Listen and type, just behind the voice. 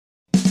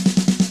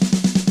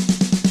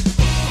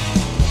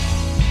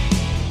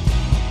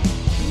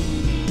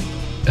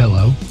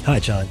Hi,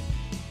 John.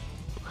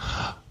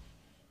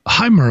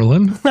 Hi,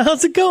 Merlin.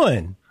 How's it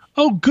going?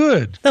 Oh,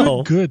 good.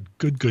 Oh. Good.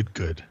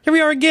 Here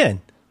we are again.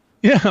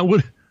 Yeah.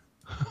 What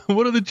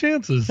are the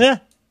chances? Yeah.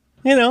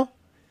 You know.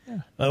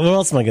 What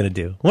else am I going to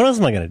do?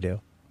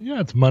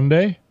 Yeah, it's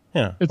Monday.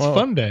 Yeah. It's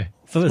fun day.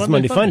 So it's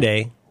Monday Fun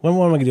Day. What am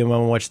I going to do? Am I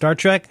going to watch Star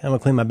Trek? I'm going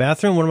to clean my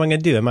bathroom. What am I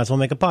going to do? I might as well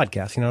make a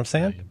podcast. You know what I'm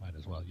saying? You might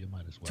as well.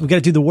 So we got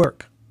to do the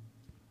work.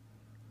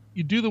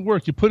 You do the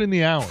work. You put in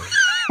the hours.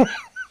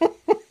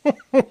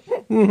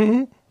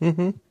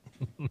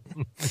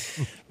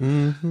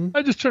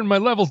 I just turned my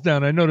levels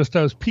down. I noticed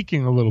I was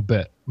peaking a little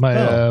bit.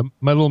 My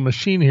little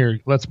machine here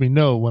lets me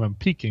know when I'm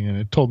peaking, and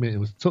it told me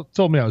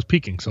I was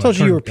peaking. So Told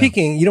you you were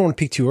peaking. You don't want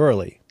to peak too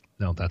early.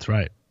 No, that's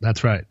right.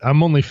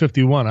 I'm only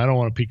 51. I don't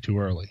want to peak too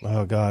early.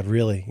 Oh God,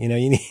 really? You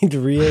need to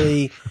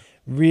really,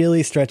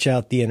 really stretch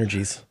out the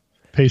energies.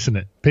 Pacing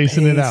it out.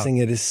 Pacing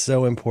it is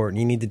so important.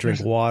 You need to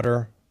drink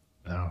water.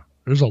 No.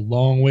 There's a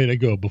long way to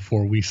go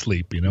before we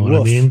sleep. You know what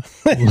I mean?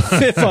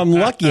 If I'm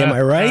lucky, am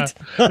I right?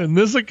 In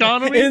this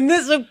economy?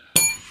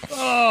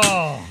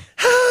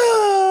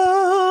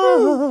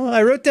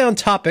 I wrote down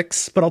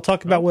topics, but I'll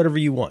talk about whatever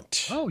you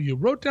want. Oh, you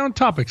wrote down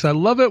topics. I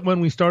love it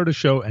when we start a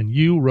show and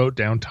you wrote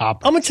down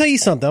topics. I'm going to tell you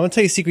something. I'm going to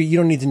tell you a secret. You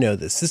don't need to know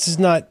this.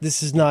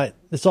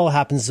 This all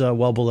happens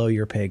well below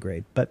your pay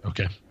grade. But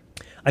okay.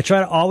 I try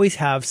to always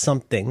have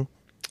something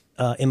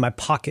in my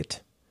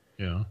pocket.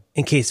 Yeah.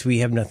 In case we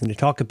have nothing to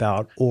talk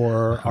about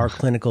or our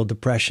clinical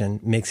depression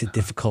makes it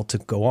difficult to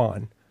go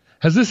on.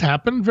 Has this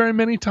happened very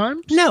many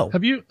times? No.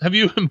 Have you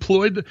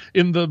employed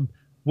in the,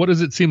 what does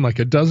it seem like,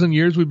 a dozen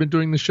years we've been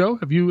doing the show?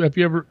 Do you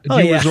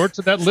resort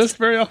to that list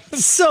very often?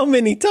 So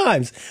many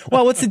times.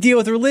 Well, what's the deal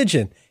with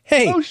religion?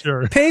 Hey,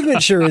 sure.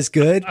 Pavement sure is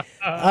good.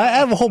 I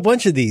have a whole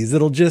bunch of these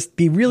that'll just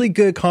be really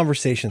good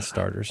conversation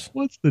starters.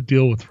 What's the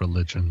deal with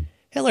religion?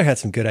 Hitler had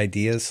some good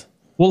ideas.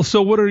 Well,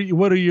 so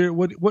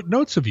what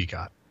notes have you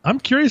got? I'm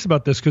curious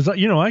about this because,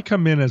 I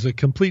come in as a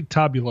complete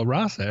tabula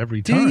rasa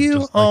every time. Do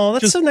you?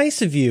 That's so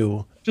nice of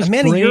you. A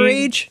man of your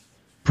age?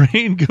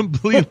 Brain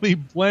completely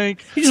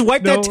blank. You just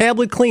wipe that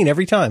tablet clean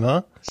every time,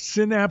 huh?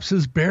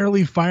 Synapses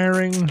barely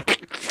firing.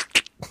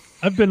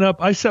 I've been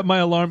up. I set my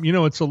alarm.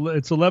 It's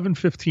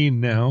 11:15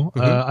 now.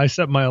 Mm-hmm. I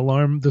set my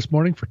alarm this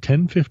morning for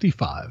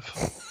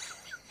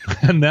 10:55.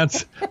 And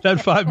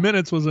that 5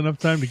 minutes was enough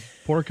time to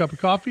pour a cup of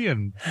coffee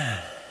and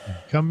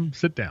come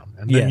sit down.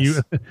 And then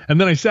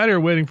then I sat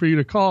here waiting for you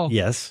to call.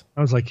 Yes.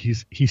 I was like,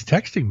 he's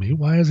texting me.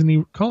 Why isn't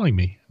he calling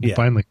me? And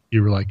finally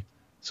you were like,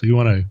 so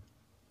are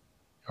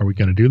we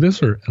going to do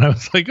this? And I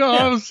was like,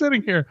 I was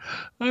sitting here.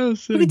 We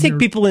can take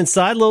people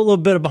inside, a little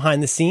bit of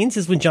behind the scenes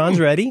is when John's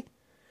ready.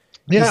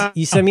 Yeah.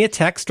 You send me a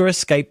text or a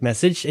Skype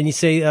message and you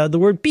say the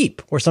word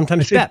beep or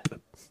sometimes bep.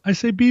 I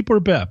say beep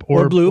or bep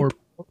or bloop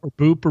or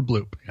boop or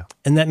bloop. Yeah.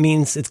 And that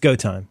means it's go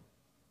time.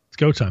 It's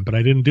go time, but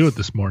I didn't do it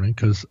this morning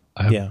because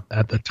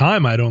at the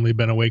time I'd only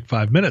been awake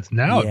 5 minutes.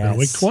 Now I've been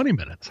awake 20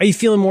 minutes. Are you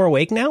feeling more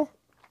awake now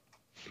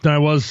than I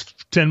was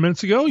 10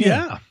 minutes ago?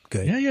 Yeah.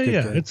 Good.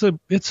 Yeah. Good.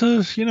 It's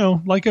a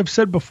like I've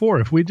said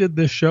before, if we did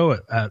this show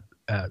at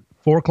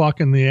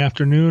 4:00 in the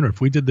afternoon, or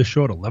if we did this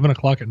show at 11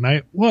 o'clock at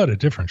night, what a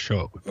different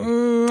show it would be.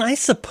 I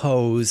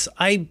suppose.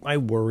 I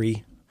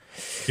worry.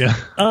 Yeah.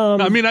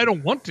 I mean, I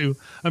don't want to.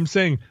 I'm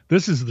saying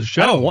this is the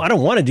show. I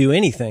don't want to do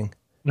anything.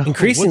 No,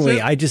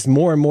 increasingly, I just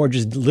more and more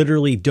just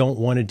literally don't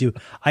want to do.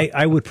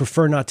 I would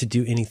prefer not to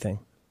do anything.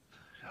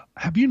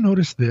 Have you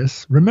noticed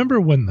this? Remember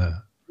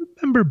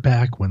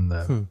back when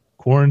the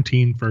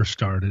quarantine first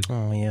started?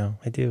 Oh yeah,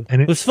 I do.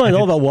 And it was fun.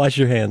 All about wash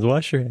your hands.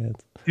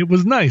 It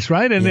was nice,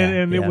 right?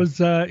 And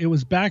it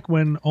was back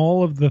when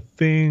all of the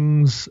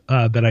things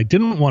that I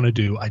didn't want to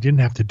do, I didn't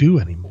have to do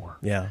anymore.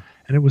 Yeah.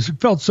 And it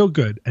felt so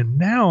good. And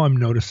now I'm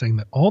noticing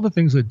that all the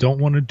things I don't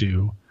want to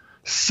do,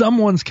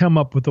 someone's come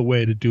up with a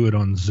way to do it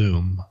on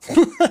Zoom.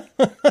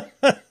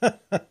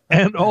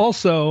 And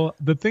also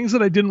the things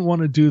that I didn't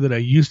want to do that I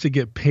used to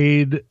get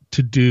paid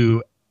to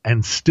do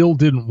and still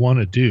didn't want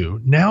to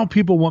do. Now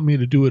people want me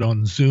to do it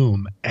on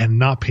Zoom and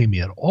not pay me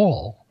at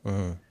all.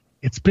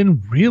 It's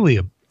been really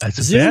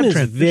Zoom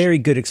is very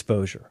good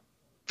exposure.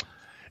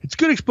 It's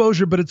good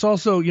exposure, but it's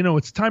also,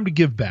 it's time to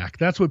give back.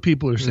 That's what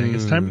people are saying.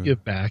 It's time to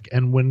give back.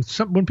 And when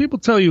people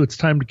tell you it's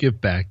time to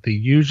give back, they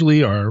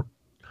usually are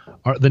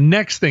the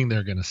next thing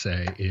they're going to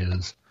say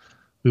is,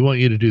 we want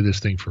you to do this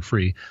thing for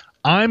free.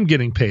 I'm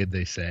getting paid,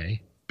 they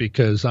say,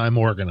 because I'm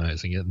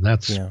organizing it. And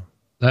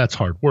that's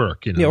hard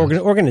work.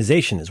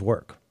 Organization is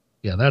work.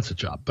 Yeah, that's a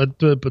job.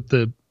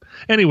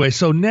 Anyway,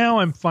 so now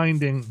I'm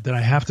finding that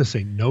I have to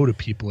say no to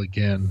people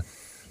again.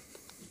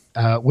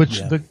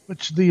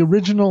 The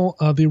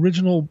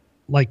original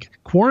like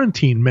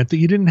quarantine meant that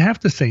you didn't have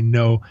to say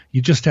no.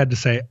 You just had to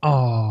say,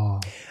 oh.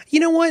 You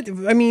know what?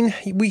 I mean,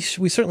 we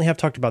certainly have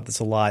talked about this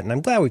a lot, and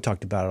I'm glad we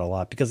talked about it a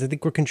lot because I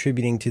think we're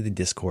contributing to the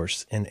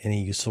discourse in a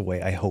useful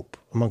way, I hope,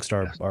 amongst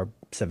our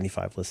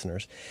 75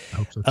 listeners. I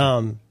hope so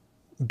too.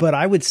 But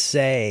I would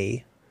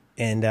say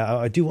And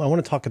I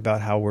want to talk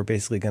about how we're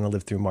basically going to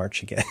live through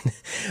March again.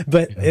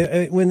 But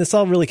when this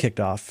all really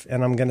kicked off,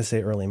 and I'm going to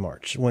say early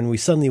March, when we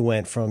suddenly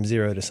went from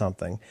 0 to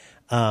something,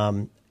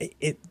 I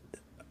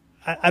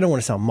don't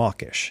want to sound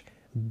mawkish,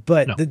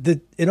 but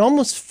it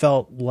almost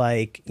felt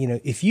like,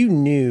 if you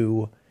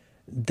knew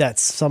that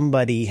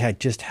somebody had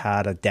just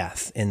had a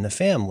death in the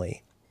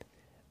family,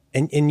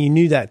 and you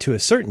knew that to a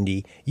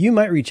certainty, you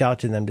might reach out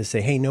to them to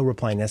say, hey, no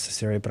reply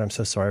necessary, but I'm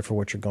so sorry for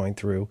what you're going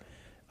through.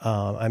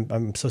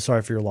 I'm so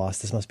sorry for your loss.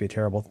 This must be a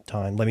terrible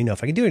time. Let me know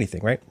if I can do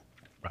anything, right?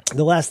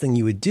 The last thing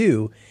you would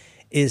do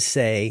is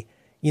say,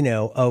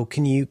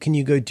 can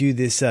you go do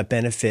this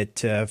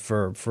benefit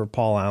for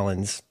Paul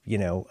Allen's,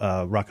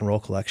 rock and roll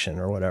collection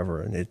or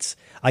whatever. And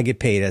I get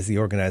paid as the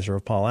organizer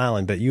of Paul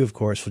Allen, but you, of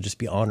course, will just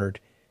be honored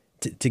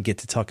to get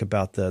to talk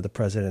about the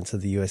presidents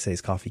of the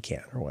USA's coffee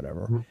can or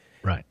whatever.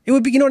 Right. It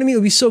would be, you know what I mean? It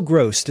would be so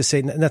gross to say,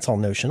 and that's all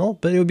notional,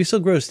 but it would be so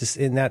gross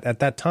at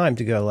that time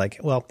to go like,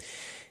 well,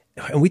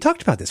 and we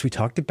talked about this. We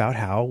talked about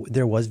how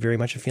there was very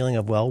much a feeling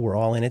of, well, we're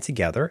all in it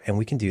together and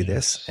we can do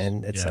this,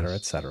 and et cetera,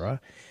 et cetera.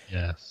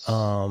 Yes.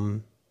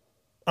 I'm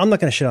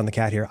not going to shit on the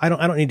cat here. I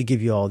don't need to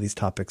give you all these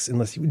topics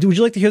unless would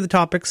you like to hear the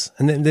topics?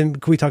 And then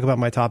can we talk about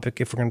my topic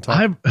if we're going to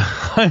talk?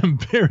 I'm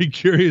very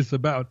curious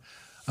about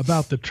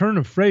the turn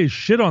of phrase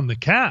 "shit on the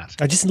cat."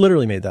 I just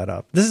literally made that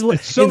up. This is what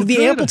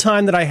the ample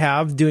time that I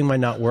have doing my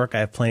not work. I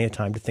have plenty of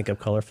time to think of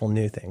colorful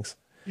new things.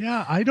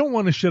 Yeah, I don't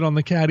want to shit on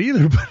the cat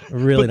either. But I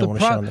really don't want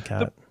to shit on the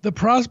cat. The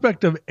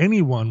prospect of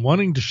anyone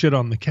wanting to shit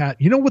on the cat,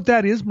 you know what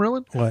that is,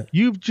 Merlin? What?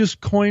 You've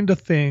just coined a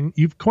thing.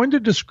 You've coined a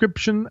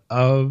description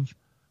of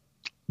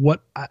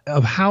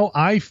how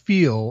I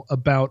feel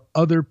about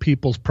other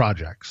people's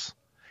projects.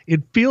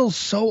 It feels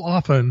so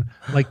often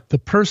like the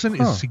person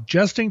is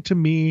suggesting to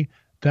me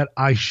that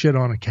I shit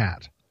on a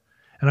cat.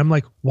 And I'm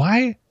like,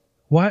 why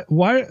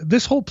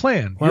this whole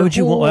plan? Why would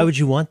you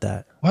want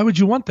that? Why would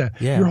you want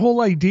that? Yeah. Your whole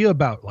idea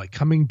about like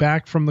coming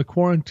back from the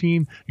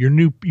quarantine, your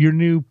new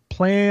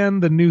plan,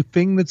 the new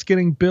thing that's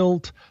getting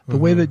built, the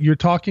way that you're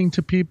talking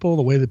to people,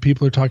 the way that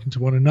people are talking to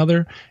one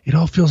another, it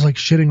all feels like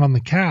shitting on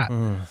the cat.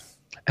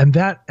 And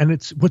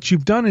it's what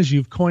you've done is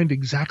you've coined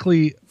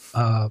exactly,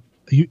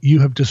 you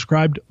have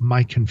described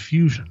my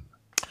confusion.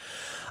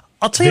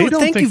 I'll tell you what,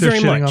 thank you very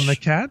much. They don't think they're shitting on the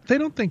cat. They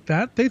don't think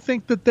that. They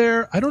think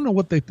that I don't know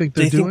what they think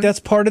they're doing. They think that's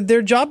part of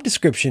their job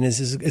description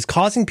is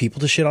causing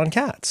people to shit on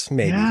cats,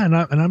 maybe. Yeah,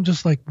 and I'm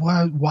just like,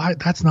 why?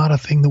 That's not a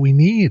thing that we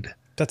need.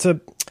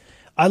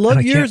 I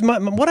love yours.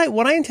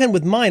 What I intend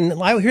with mine, here's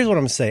what I'm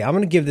going to say.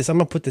 I'm going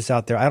to put this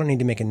out there. I don't need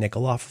to make a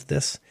nickel off of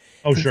this.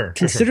 Oh, sure.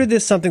 Consider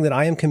this something that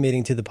I am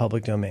committing to the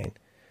public domain.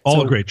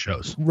 All great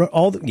shows.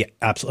 Yeah,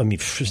 absolutely. I mean,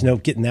 there's no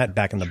getting that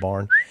back in the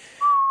barn.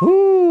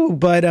 Woo!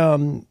 But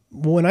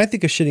when I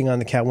think of shitting on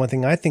the cat, one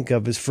thing I think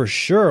of is for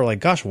sure, like,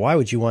 gosh, why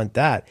would you want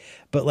that?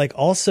 But like,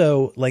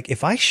 also, like,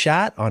 if I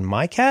shat on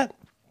my cat,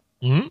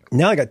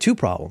 now I got two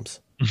problems.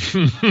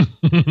 Because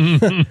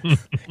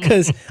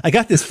I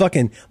got this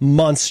fucking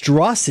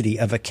monstrosity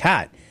of a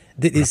cat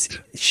that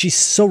she's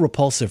so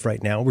repulsive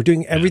right now. We're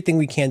doing everything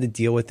we can to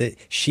deal with it.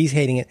 She's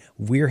hating it.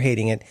 We're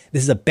hating it.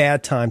 This is a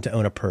bad time to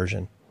own a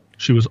Persian.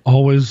 She was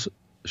always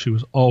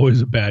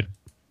a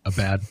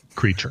bad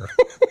creature.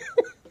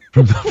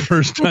 From the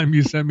first time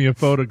you sent me a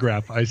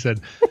photograph, I said,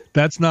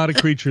 that's not a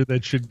creature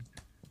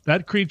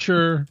that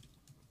creature.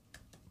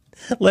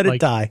 Let it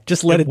die.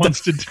 Just let it die.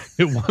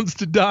 It wants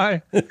to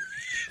die.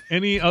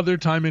 Any other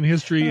time in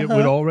history, it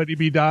would already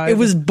be died. It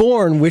was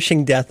born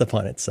wishing death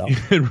upon itself.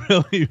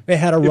 It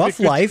had a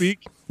rough life. It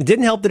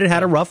didn't help that it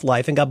had a rough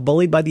life and got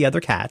bullied by the other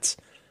cats.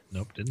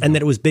 Nope. And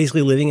that it was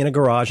basically living in a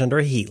garage under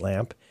a heat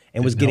lamp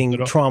and was getting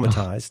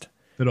traumatized.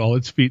 That all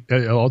its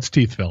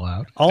teeth fell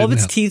out. All of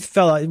its teeth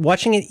fell out.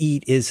 Watching it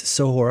eat is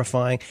so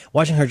horrifying.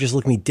 Watching her just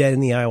look me dead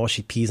in the eye while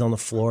she pees on the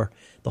floor.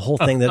 The whole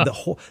thing,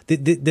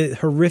 the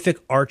horrific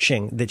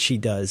arching that she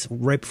does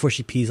right before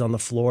she pees on the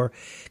floor,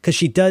 because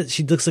she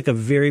looks like a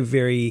very,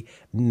 very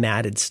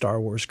matted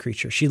Star Wars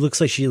creature. She looks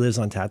like she lives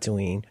on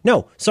Tatooine.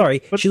 No,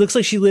 sorry, she looks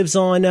like she lives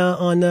on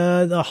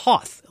the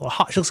Hoth.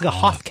 She looks like a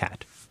Hoth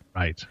cat.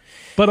 Right.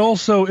 But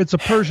also, it's a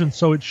Persian,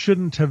 so it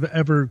shouldn't have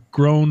ever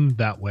grown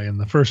that way in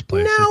the first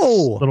place.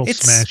 No. It's little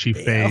smashy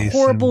face. A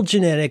horrible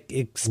genetic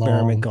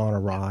experiment gone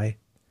awry.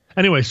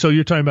 Anyway, so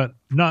you're talking about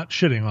not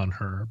shitting on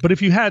her. But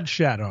if you had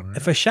shat on her.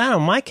 If I shat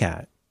on my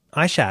cat,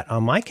 I shat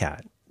on my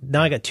cat.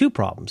 Now I got two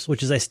problems,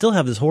 which is I still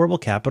have this horrible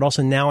cat, but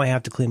also now I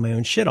have to clean my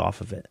own shit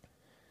off of it.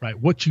 Right.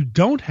 What you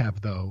don't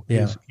have, though,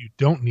 is you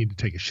don't need to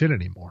take a shit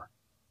anymore.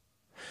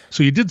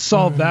 So you did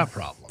solve that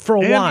problem. For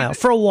a while.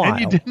 And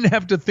you didn't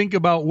have to think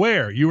about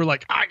where. You were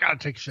like, I got to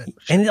take shit.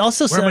 And it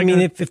also,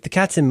 if the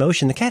cat's in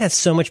motion, the cat has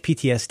so much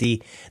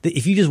PTSD that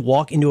if you just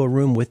walk into a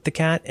room with the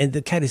cat, and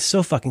the cat is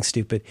so fucking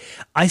stupid.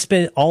 I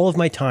spend all of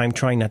my time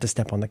trying not to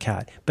step on the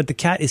cat, but the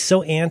cat is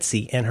so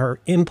antsy and her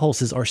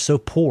impulses are so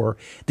poor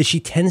that she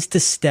tends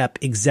to step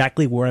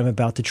exactly where I'm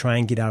about to try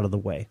and get out of the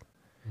way.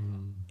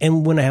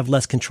 And when I have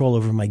less control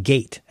over my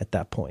gait at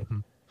that point.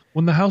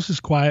 When the house is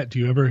quiet, do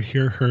you ever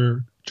hear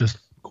her just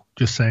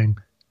saying,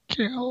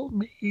 kill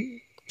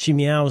me? She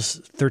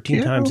meows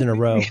 13 times in a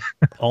row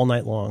all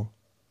night long.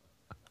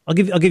 I'll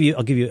give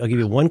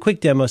you one quick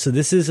demo. So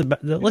this is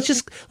about, let's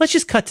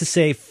just cut to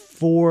say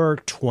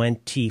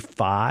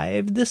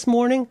 4:25 this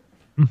morning.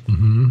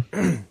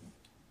 Mm-hmm.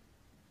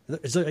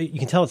 So you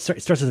can tell it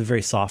starts with a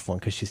very soft one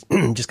because she's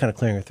just kind of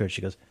clearing her throat.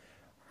 She goes,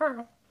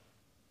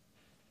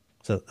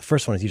 so the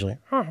first one is usually,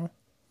 and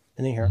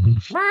then you hear,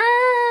 and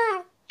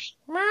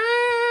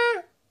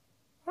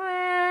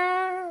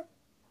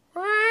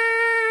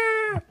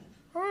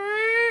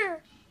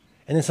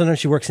then sometimes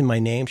she works in my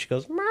name. She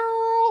goes,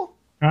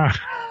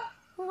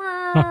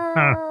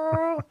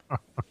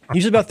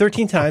 usually about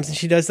 13 times, and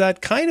she does that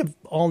kind of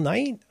all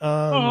night.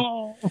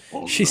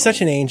 She's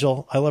such an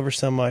angel. I love her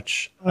so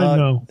much. I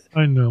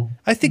know.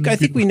 I think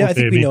we know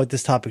what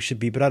this topic should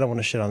be, but I don't want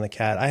to shit on the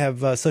cat. I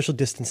have social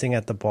distancing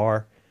at the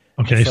bar.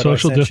 Okay,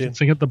 social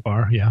distancing at the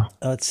bar. Yeah.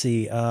 Let's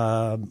see.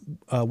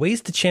 Ways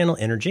to channel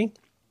energy.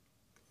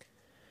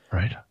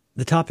 Right.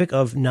 The topic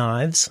of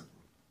knives.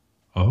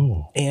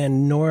 Oh.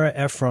 And Nora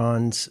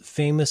Ephron's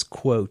famous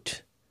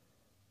quote.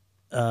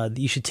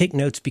 You should take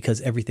notes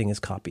because everything is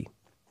copy.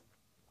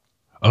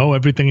 Oh,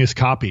 everything is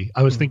copy.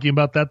 I was thinking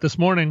about that this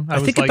morning. I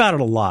think about it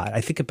a lot.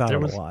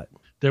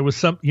 There was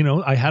some,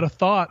 I had a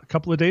thought a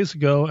couple of days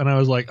ago and I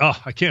was like,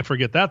 oh, I can't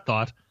forget that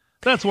thought.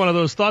 That's one of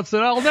those thoughts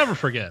that I'll never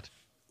forget.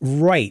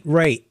 Right.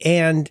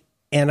 And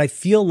I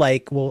feel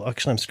like, well,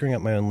 actually I'm screwing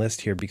up my own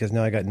list here because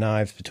now I got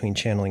knives between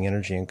channeling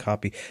energy and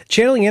copy.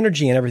 Channeling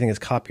energy and everything is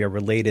copy are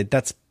related.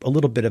 That's a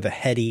little bit of a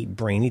heady,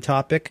 brainy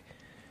topic.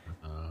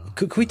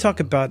 Could we talk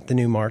about the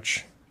new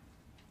March?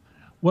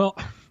 Well,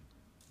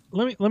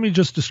 let me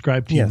just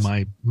describe to you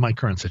my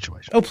current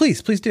situation. Oh,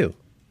 please do.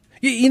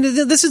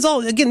 This is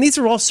all, again, these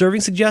are all serving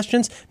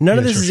suggestions. None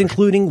of this is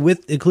included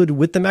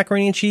with the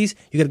macaroni and cheese.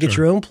 You got to get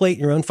your own plate,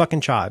 your own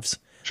fucking chives.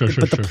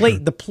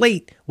 The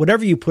plate,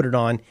 whatever you put it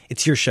on,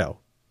 it's your show.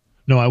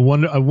 No, I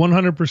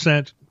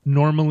 100%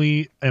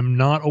 normally am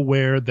not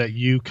aware that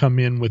you come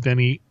in with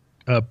any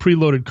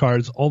preloaded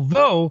cards.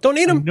 Although don't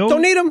need them.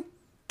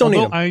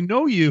 I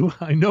know you,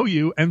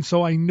 and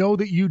so I know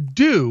that you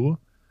do.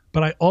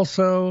 But I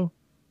also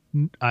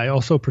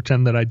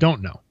pretend that I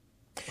don't know,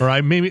 or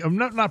I'm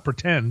not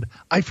pretend.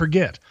 I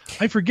forget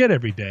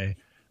every day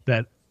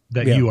that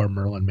you are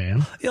Merlin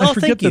Man. I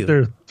forget that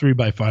there are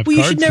 3x5 cards.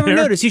 You should never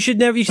notice. You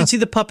should see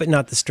the puppet,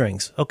 not the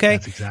strings. Okay.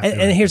 That's exactly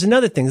and here's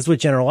another thing. This is what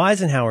General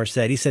Eisenhower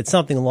said. He said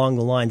something along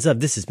the lines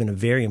of, "This has been a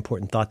very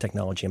important thought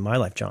technology in my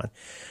life, John,"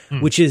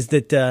 which is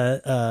that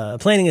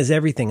planning is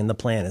everything and the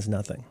plan is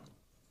nothing.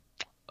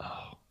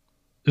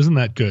 Isn't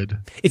that good?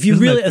 If you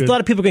a lot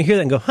of people are going to hear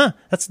that and go, huh,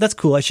 that's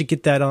cool. I should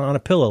get that on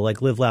a pillow,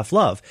 like Live, Laugh,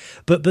 Love.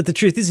 But the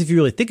truth is, if you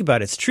really think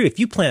about it, it's true. If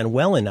you plan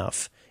well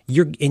enough,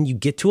 you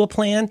get to a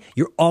plan,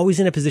 you're always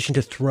in a position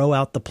to throw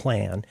out the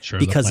plan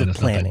because of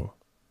planning. Nothing.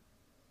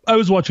 I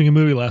was watching a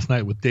movie last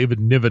night with David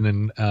Niven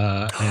and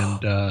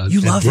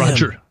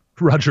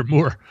Roger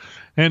Moore.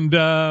 And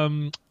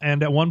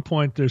at one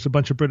point, there's a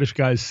bunch of British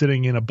guys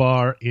sitting in a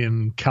bar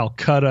in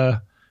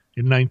Calcutta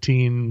in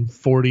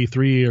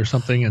 1943 or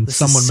something, and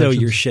someone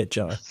mentions your shit,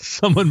 John.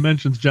 Someone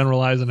mentions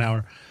General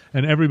Eisenhower,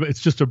 and everybody. It's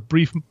just a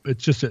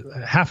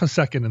half a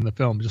second in the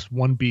film, just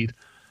one beat.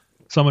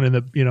 Someone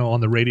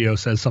on the radio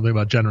says something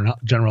about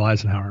General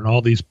Eisenhower, and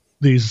all these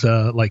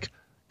like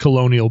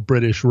colonial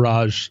British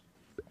Raj,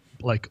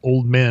 like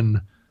old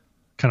men,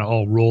 kind of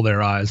all roll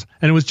their eyes,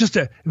 and it was just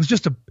a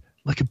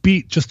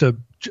beat,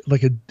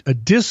 like a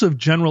diss of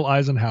General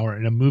Eisenhower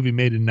in a movie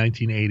made in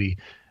 1980,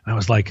 and I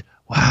was like,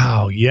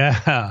 wow,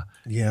 yeah.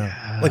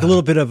 Like a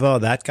little bit of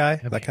that guy,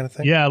 that kind of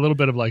thing. Yeah, a little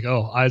bit of like,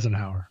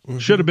 Eisenhower. Mm-hmm.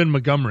 Should have been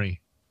Montgomery.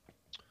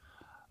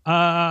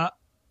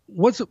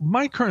 What's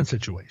my current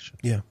situation?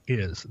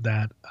 Is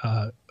that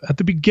at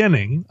the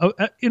beginning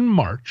in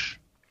March,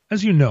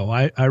 as you know,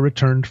 I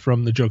returned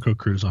from the JoCo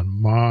cruise on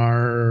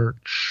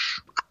March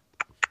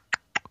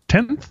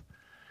 10th.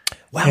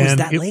 Wow, it was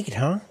that late,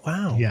 huh?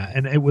 Wow. Yeah,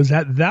 and it was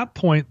at that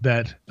point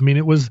that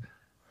it was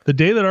the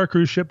day that our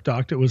cruise ship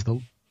docked. It was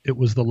the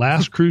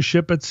last cruise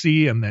ship at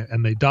sea, and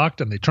they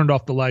docked and they turned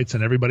off the lights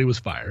and everybody was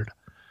fired.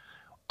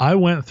 I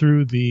went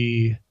through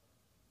the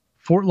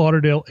Fort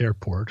Lauderdale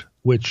airport,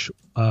 which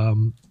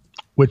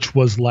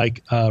was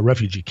like a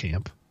refugee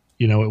camp.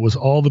 It was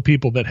all the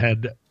people that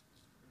had.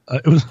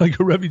 It was like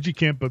a refugee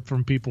camp, but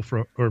for people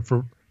from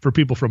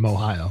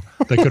Ohio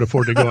that could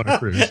afford to go on a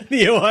cruise.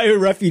 The Ohio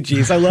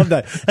refugees, I love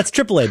that. That's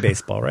AAA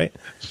baseball, right?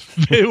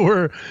 They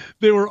were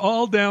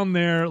all down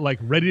there, like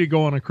ready to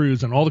go on a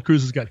cruise, and all the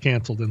cruises got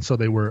canceled, and so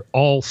they were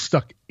all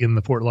stuck in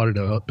the Fort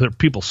Lauderdale. There were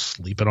people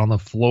sleeping on the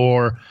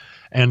floor,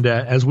 and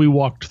as we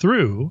walked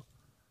through,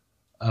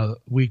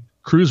 we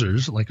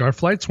cruisers, like our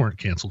flights weren't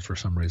canceled for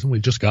some reason. We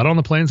just got on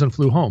the planes and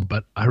flew home.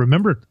 But I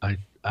remember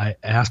I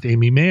asked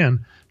Amy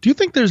Mann, do you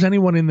think there's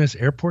anyone in this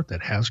airport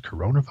that has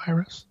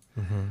coronavirus?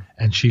 Mm-hmm.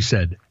 And she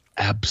said,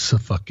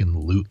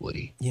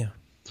 abso-fucking-lutely. Yeah.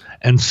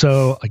 And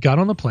so I got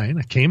on the plane.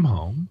 I came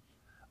home,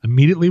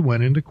 immediately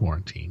went into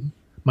quarantine.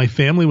 My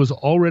family was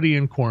already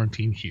in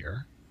quarantine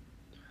here.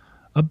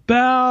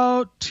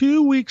 About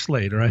 2 weeks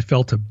later, I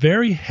felt a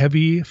very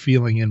heavy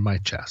feeling in my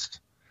chest.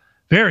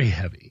 very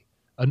heavy,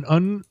 an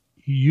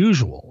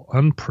unusual,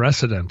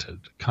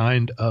 unprecedented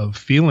kind of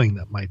feeling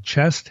that my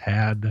chest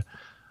had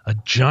a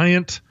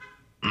giant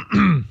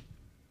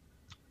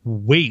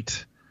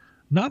weight,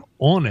 not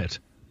on it,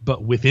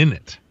 but within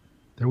it.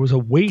 There was a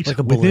weight like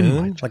a within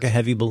balloon, my chest. like a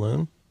heavy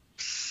balloon,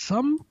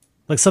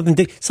 something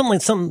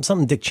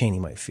Dick Cheney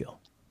might feel.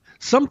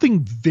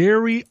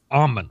 very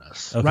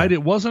ominous, Okay. right?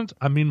 It wasn't.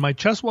 I mean, my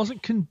chest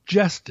wasn't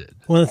congested.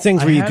 One of the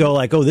things I where you had- go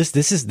like, oh,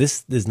 this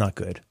is not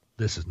good.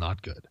 This is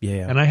not good.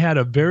 Yeah. And I had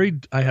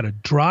a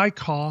dry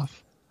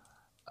cough,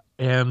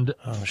 and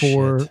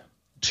for shit.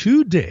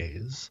 2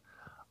 days,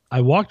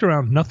 I walked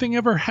around. Nothing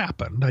ever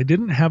happened. I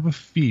didn't have a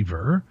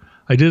fever.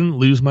 I didn't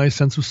lose my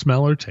sense of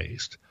smell or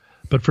taste.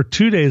 But for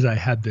 2 days, I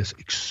had this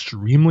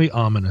extremely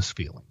ominous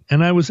feeling.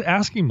 And I was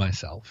asking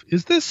myself,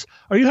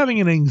 are you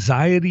having an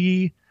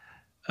anxiety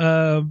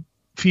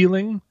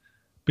feeling?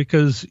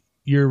 Because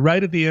you're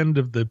right at the end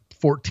of the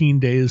 14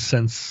 days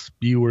since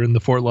you were in the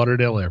Fort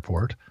Lauderdale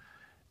airport,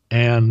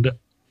 and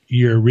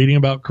you're reading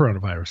about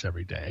coronavirus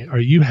every day. Are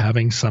you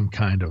having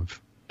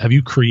have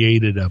you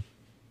created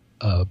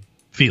a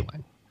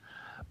feeling?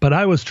 But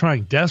I was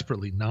trying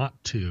desperately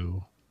not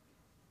to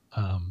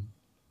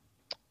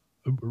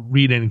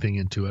read anything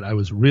into it. I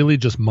was really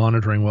just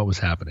monitoring what was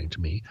happening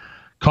to me.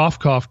 Cough,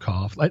 cough,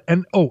 cough.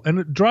 And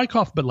a dry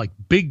cough, but like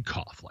big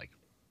cough,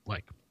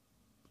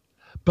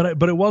 but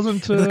it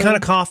wasn't The kind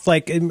of cough,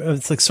 like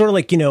it's like sort of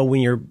like, when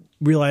you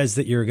realize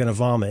that you're going to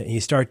vomit and you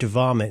start to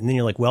vomit, and then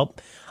you're like, well,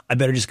 I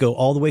better just go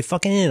all the way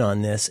fucking in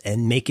on this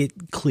and make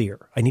it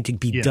clear. I need to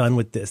be done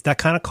with this. That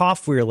kind of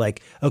cough where you're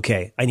like,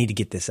 okay, I need to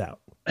get this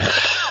out.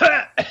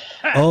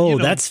 Oh,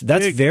 that's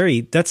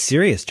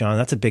serious, John.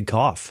 That's a big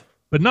cough.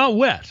 but not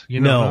wet.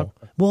 No.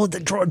 Well, the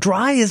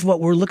dry is what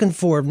we're looking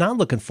for. Not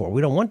looking for.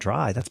 We don't want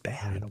dry. That's I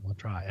bad. don't want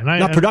dry.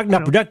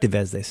 Not productive,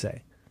 as they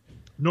say.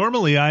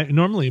 Normally,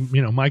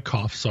 my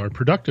coughs are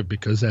productive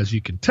because, as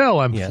you can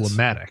tell, I'm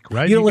phlegmatic,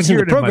 right? You don't listen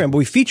to the hear it in program, but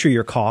we feature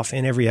your cough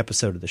in every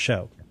episode of the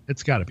show.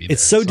 It's got to be.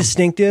 It's so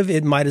distinctive,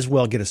 it might as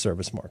well get a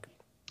service mark.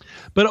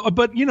 But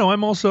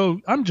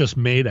I'm just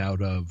made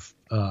out of.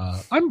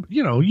 I'm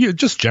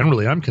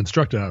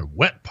constructed out of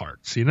wet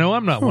parts.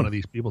 I'm not one of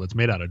these people that's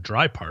made out of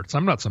dry parts.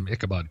 I'm not some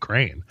Ichabod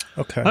Crane.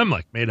 Okay. I'm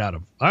like made out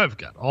of. I've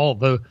got all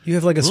the. You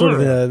have like a sort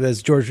of,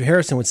 as George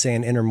Harrison would say,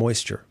 an inner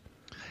moisture.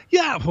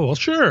 Yeah, well,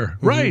 sure,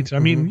 right. I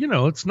mean,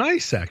 it's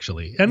nice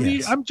actually. And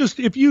Yes. I'm just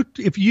if you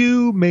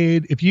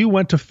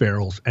went to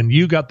Farrell's and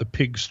you got the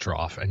pig's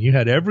trough and you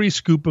had every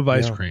scoop of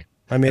ice cream.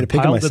 I made a pig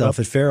of piled it myself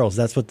up. at Farrell's.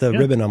 That's what the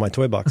ribbon on my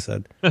toy box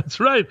said. That's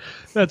right.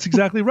 That's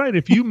exactly right.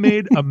 If you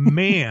made a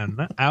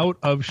man out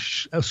of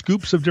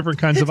scoops of different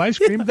kinds of ice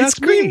cream, that's Ice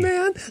cream, me.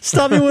 man.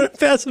 Stop me when I'm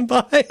passing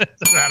by.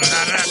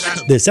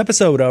 This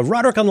episode of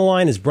Roderick on the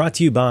Line is brought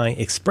to you by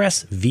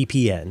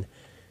ExpressVPN.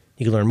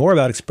 You can learn more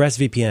about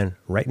ExpressVPN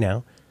right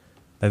now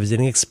by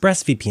visiting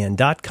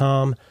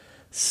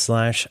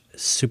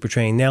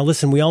expressvpn.com/supertrain. Now,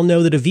 listen, we all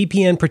know that a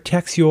VPN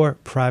protects your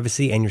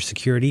privacy and your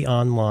security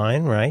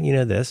online, right? You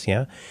know this,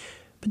 yeah.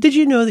 But did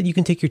you know that you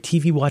can take your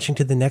TV watching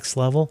to the next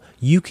level?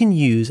 You can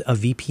use a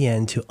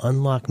VPN to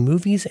unlock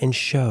movies and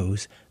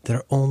shows that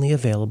are only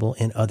available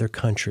in other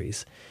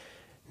countries.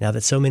 Now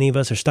that so many of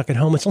us are stuck at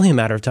home, it's only a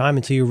matter of time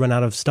until you run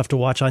out of stuff to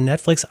watch on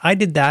Netflix. I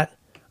did that.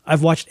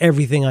 I've watched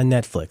everything on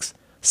Netflix.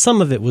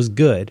 Some of it was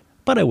good,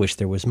 but I wish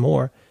there was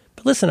more.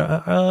 But listen,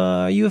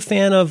 are you a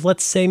fan of,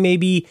 let's say,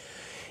 maybe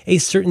a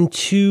certain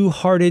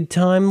Two-Hearted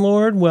Time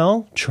Lord?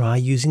 Well, try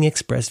using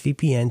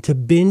ExpressVPN to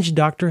binge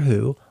Doctor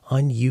Who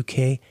on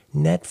UK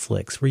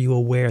Netflix. Were you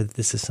aware that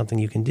this is something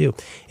you can do?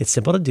 It's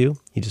simple to do.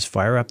 You just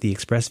fire up the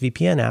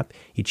ExpressVPN app,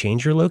 you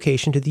change your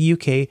location to the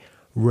UK,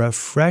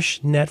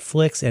 refresh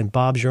Netflix, and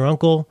Bob's your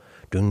uncle.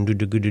 Well,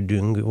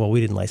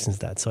 we didn't license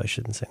that, so I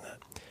shouldn't say that.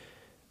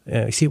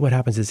 You see, what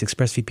happens is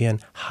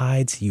ExpressVPN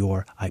hides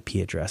your IP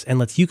address and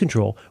lets you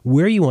control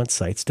where you want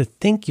sites to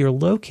think you're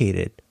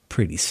located.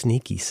 Pretty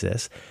sneaky,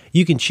 sis.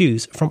 You can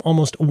choose from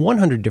almost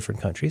 100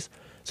 different countries.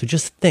 So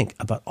just think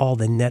about all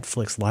the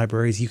Netflix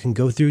libraries you can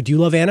go through. Do you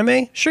love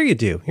anime? Sure you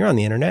do. You're on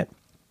the internet.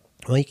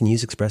 Well, you can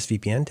use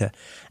ExpressVPN to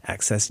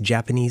access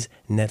Japanese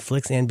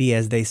Netflix and be,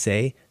 as they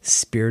say,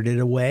 spirited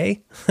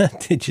away.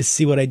 Did you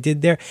see what I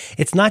did there?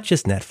 It's not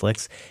just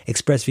Netflix.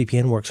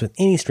 ExpressVPN works with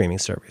any streaming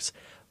service.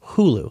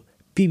 Hulu,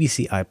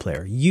 BBC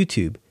iPlayer,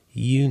 YouTube,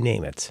 you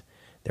name it.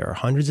 There are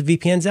hundreds of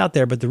VPNs out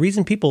there, but the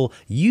reason people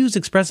use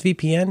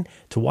ExpressVPN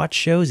to watch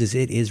shows is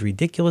it is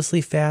ridiculously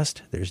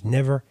fast. There's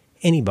never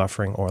any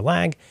buffering or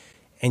lag,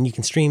 and you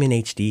can stream in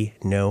HD,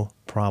 no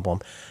problem.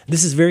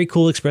 This is very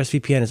cool.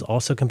 ExpressVPN is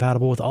also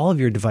compatible with all of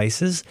your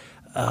devices,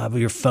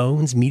 your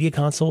phones, media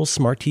consoles,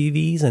 smart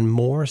TVs, and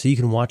more, so you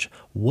can watch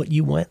what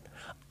you want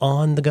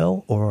on the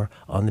go or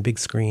on the big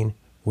screen,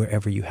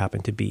 wherever you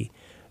happen to be.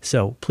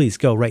 So please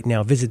go right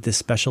now, visit this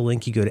special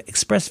link. You go to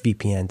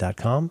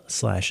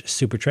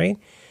expressvpn.com/supertrain,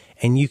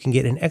 and you can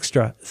get an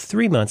extra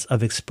 3 months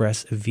of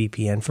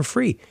ExpressVPN for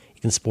free.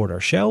 You can support our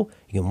show,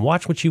 you can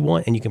watch what you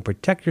want, and you can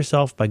protect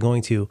yourself by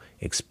going to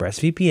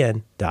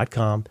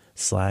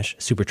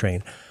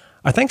expressvpn.com/supertrain.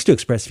 Our thanks to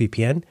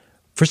ExpressVPN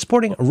for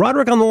supporting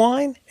Roderick on the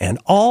Line and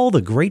all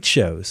the great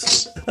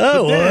shows. then,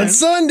 on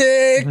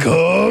Sunday,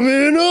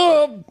 coming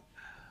up.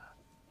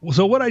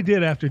 So what I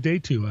did after day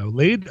 2, I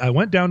laid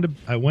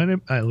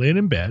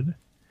in bed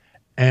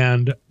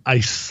and I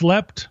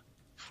slept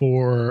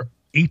for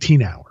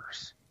 18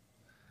 hours.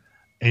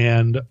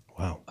 And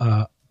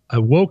wow. I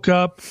woke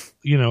up,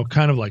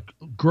 kind of like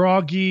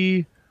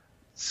groggy,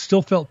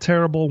 still felt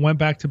terrible, went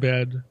back to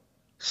bed,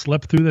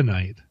 slept through the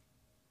night,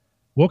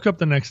 woke up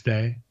the next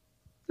day,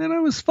 and I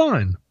was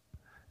fine.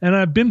 And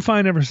I've been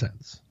fine ever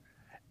since.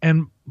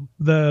 And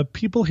the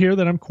people here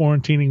that I'm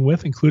quarantining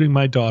with, including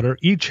my daughter,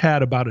 each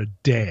had about a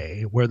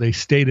day where they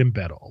stayed in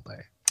bed all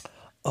day.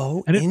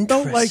 Oh, and it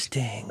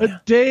interesting. felt like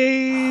a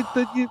day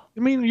that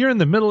you're in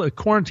the middle of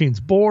quarantine's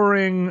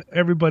boring,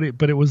 everybody,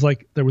 but it was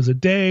like there was a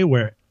day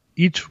where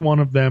each one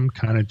of them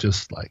kind of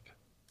just like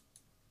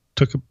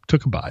took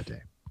a bye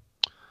day.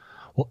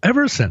 Well,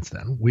 ever since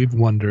then, we've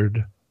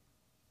wondered.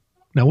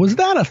 Now, was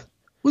that a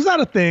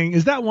thing?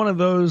 Is that one of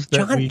those?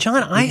 That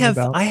John, I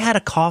had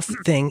a cough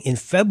thing in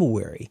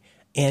February,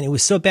 and it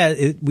was so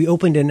bad. We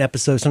opened an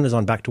episode. Sometimes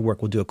on Back to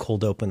Work, we'll do a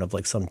cold open of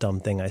like some dumb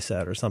thing I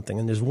said or something.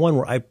 And there's one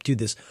where I do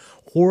this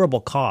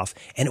horrible cough,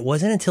 and it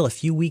wasn't until a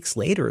few weeks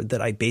later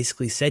that I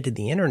basically said to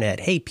the internet,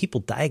 "Hey,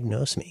 people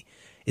diagnose me.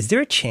 Is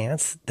there a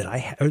chance that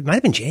or it might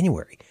have been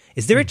January.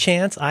 Is there a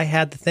chance I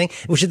had the thing?"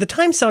 Which at the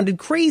time sounded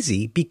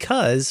crazy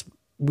because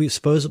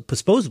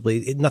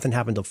supposedly nothing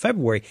happened until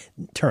February.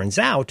 Turns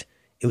out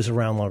it was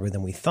around longer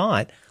than we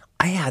thought.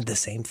 I had the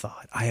same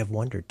thought. I have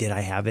wondered, did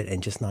I have it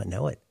and just not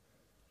know it?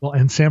 Well,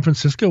 and San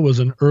Francisco was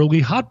an early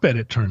hotbed,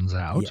 it turns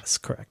out. Yes,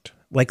 correct.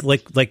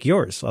 Like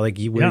yours, where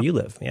you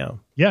live. Yeah.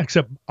 Yeah,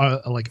 except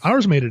like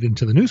ours made it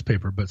into the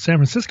newspaper, but San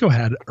Francisco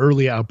had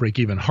early outbreak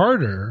even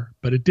harder,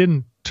 but it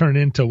didn't turn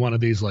into one of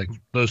these like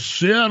the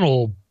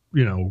Seattle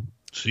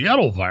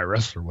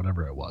virus or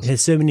whatever it was. It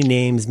has so many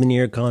names. Many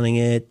are calling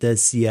it the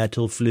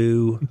Seattle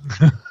flu.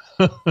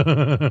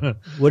 What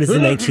does the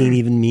 19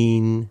 even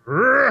mean?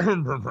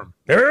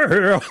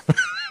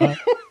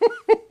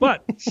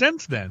 But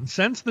since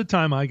the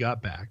time I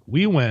got back,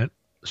 we went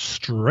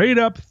straight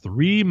up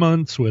 3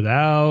 months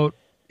without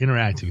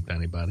interacting with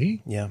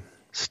anybody. Yeah.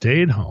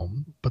 Stayed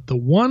home. But the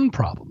one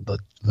problem,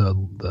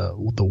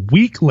 the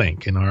weak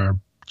link in our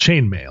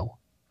chainmail,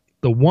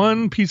 the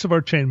one piece of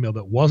our chainmail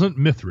that wasn't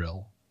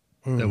mithril,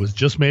 that was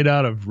just made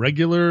out of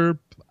regular,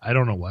 I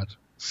don't know what,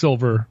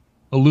 silver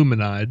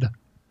aluminide,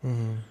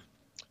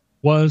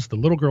 was the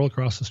little girl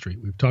across the street.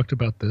 We've talked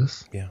about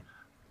this. Yeah.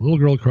 Little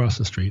girl across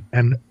the street.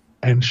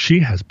 And she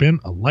has been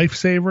a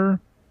lifesaver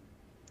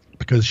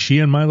because she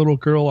and my little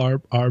girl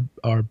are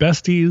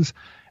besties.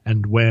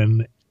 And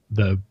when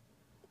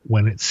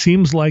it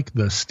seems like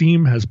the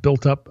steam has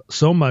built up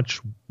so much,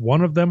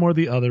 one of them or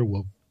the other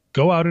will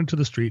go out into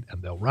the street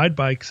and they'll ride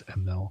bikes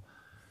and they'll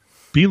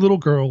be little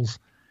girls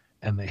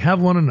and they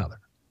have one another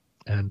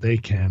and they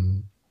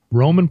can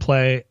roam and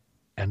play.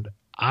 And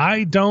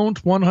I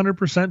don't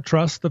 100%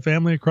 trust the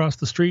family across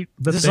the street.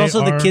 This is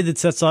also the kid that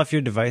sets off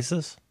your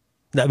devices?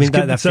 I mean,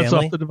 that sets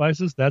family? Off the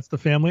devices. That's the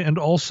family. And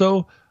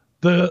also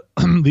the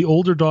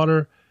older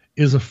daughter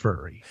is a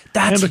furry.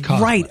 That's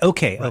right.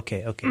 Okay.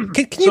 Can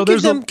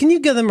you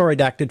give them a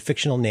redacted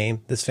fictional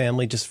name, this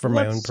family, just for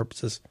my own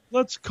purposes?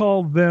 Let's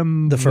call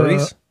them the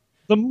furries?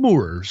 The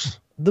Moors.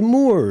 The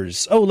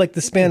Moors. Oh, like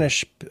the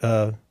Spanish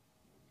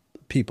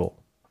people.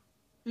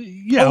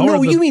 Yeah. Oh,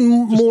 no, you mean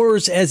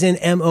Moors as in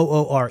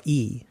Moore.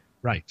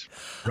 Right.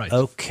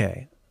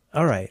 Okay.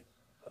 All right.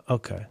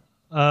 Okay.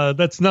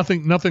 That's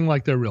nothing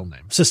like their real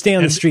name. So stay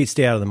on the street,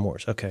 stay out of the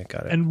Moors. Okay,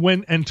 got it.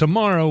 And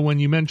tomorrow when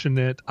you mention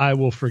it, I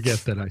will forget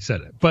that I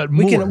said it. But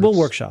we'll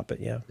workshop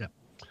it. Yeah.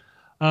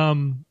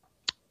 And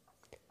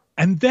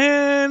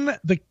then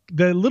the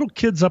little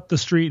kids up the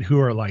street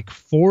who are like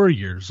 4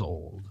 years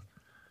old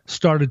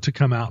started to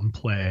come out and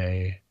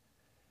play,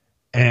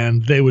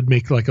 and they would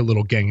make like a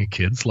little gang of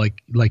kids,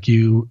 like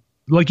you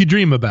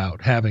dream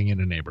about having in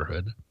a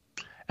neighborhood.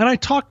 And I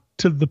talked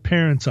to the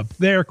parents up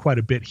there quite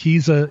a bit.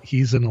 He's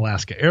an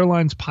Alaska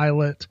Airlines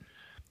pilot.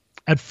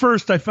 At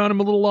first, I found him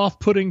a little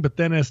off-putting, but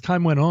then as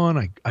time went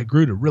on, I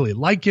grew to really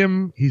like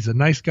him. He's a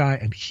nice guy,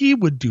 and he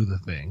would do the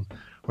thing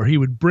where he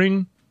would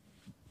bring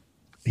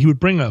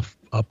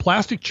a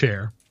plastic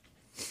chair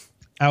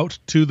out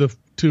to the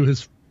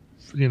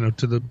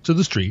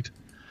street.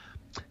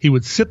 He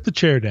would sit the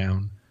chair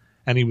down,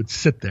 and he would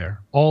sit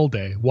there all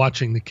day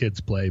watching the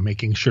kids play,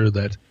 making sure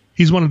that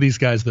he's one of these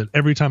guys that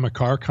every time a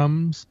car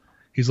comes,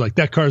 he's like,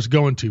 that car's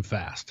going too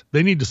fast.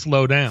 They need to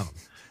slow down.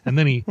 And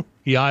then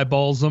he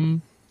eyeballs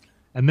them.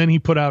 And then he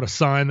put out a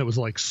sign that was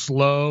like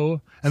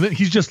slow. And then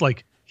he's just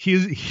like,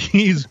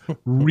 he's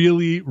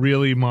really,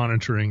 really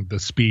monitoring the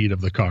speed of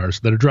the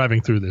cars that are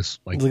driving through this.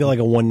 Like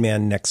a one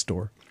man next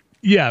door.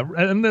 Yeah.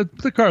 And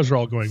the cars are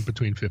all going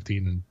between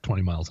 15 and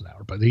 20 miles an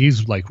hour. But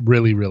he's like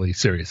really, really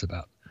serious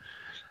about it.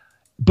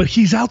 But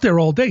he's out there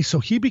all day. So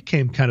he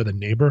became kind of the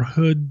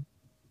neighborhood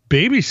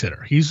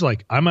babysitter. He's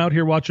like, I'm out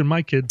here watching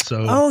my kids.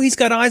 So he's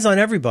got eyes on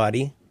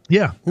everybody.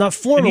 Yeah, not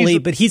formally,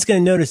 but he's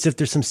going to notice if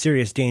there's some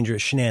serious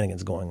dangerous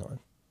shenanigans going on.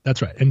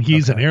 That's right. And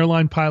he's an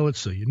airline pilot,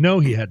 so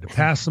he had to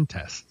pass some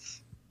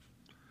tests.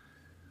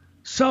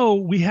 So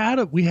we had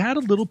a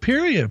little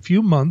period, a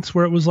few months,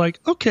 where it was like,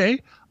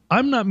 okay,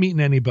 I'm not meeting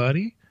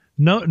anybody.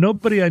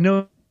 Nobody I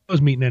know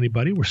is meeting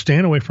anybody. We're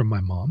staying away from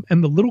my mom,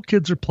 and the little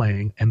kids are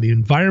playing, and the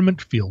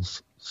environment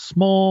feels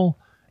small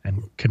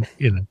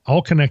and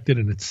all connected,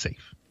 and it's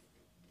safe.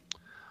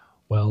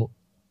 Well,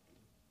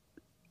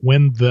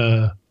 when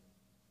the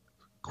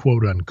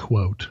quote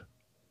unquote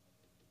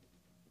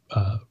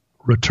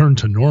return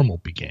to normal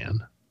began,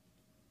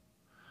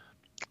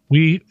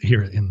 we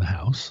here in the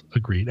house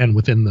agreed, and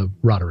within the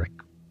Roderick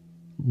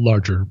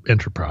larger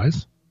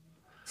enterprise,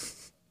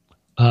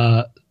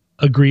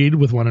 agreed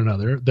with one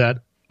another that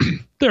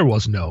there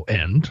was no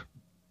end.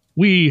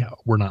 We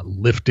were not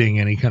lifting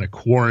any kind of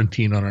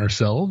quarantine on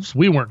ourselves.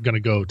 We weren't going to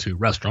go to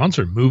restaurants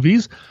or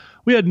movies.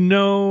 We had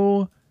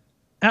no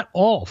at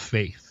all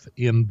faith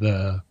in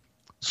the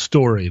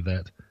story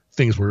that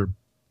things were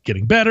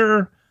getting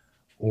better,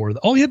 or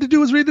all you had to do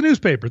was read the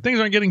newspaper. Things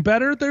aren't getting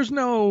better. There's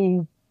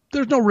no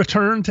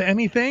return to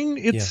anything.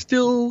 It's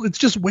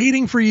just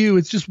waiting for you.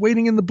 It's just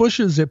waiting in the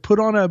bushes. It put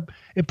on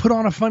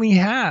a funny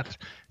hat,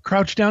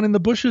 crouched down in the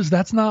bushes.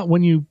 That's not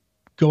when you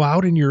go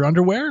out in your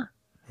underwear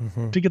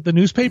to get the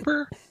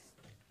newspaper.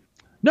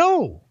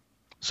 No.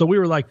 So we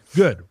were like,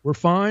 good, we're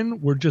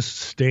fine. We're just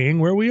staying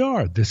where we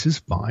are. This is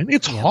fine.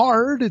 It's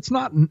hard. It's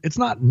not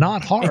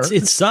hard.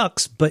 It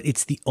sucks, but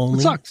it's the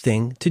only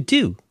thing to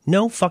do.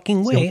 No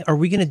fucking way are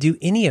we going to do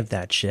any of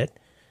that shit.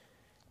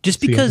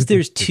 Just because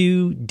there's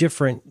two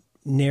different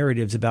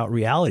narratives about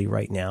reality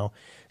right now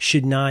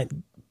should not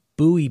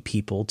buoy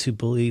people to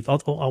believe.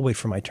 I'll wait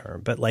for my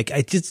turn, but like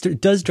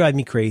it does drive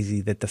me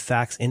crazy that the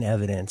facts and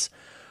evidence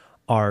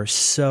are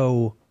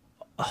so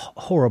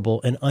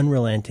horrible and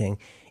unrelenting,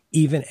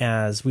 even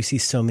as we see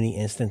so many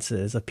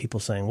instances of people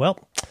saying,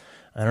 well,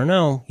 I don't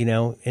know,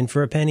 in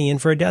for a penny, in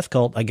for a death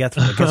cult. I guess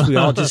we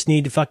all just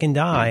need to fucking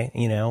die,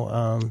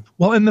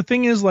 Well, and the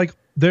thing is, like,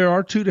 there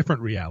are two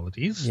different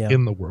realities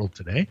in the world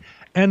today,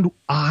 and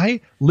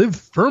I live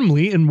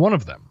firmly in one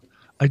of them.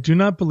 I do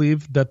not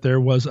believe that there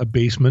was a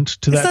basement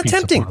to that pizza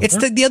tempting. parlor.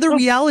 It's the other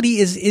reality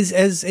is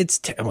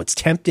it's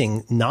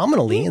tempting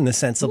nominally in the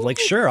sense of like,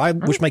 sure, I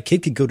wish my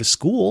kid could go to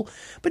school,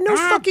 but no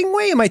fucking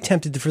way am I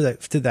tempted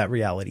to that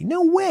reality.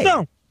 No way.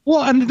 No.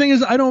 Well, and the thing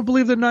is, I don't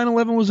believe that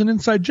 9/11 was an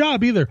inside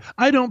job either.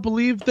 I don't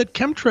believe that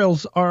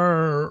chemtrails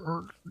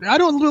are. I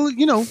don't really,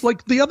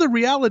 like the other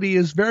reality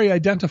is very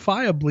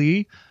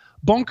identifiably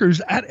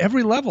bonkers at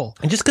every level.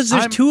 And just because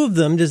there's two of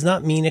them does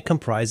not mean it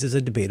comprises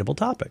a debatable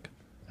topic.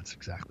 That's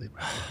exactly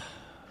right.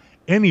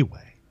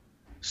 Anyway,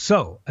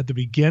 so at the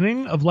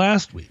beginning of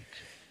last week,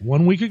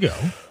 1 week ago,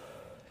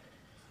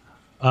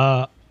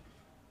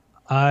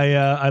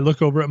 I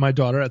look over at my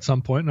daughter at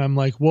some point and I'm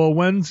like, well,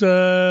 when's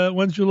your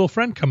little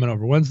friend coming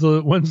over? When's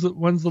the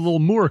little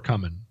Moor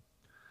coming?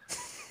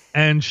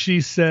 And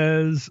she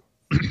says,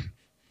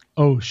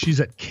 oh,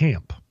 she's at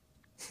camp.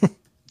 And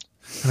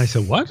I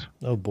said, what?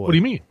 Oh boy. What do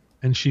you mean?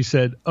 And she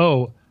said,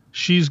 oh,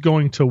 she's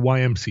going to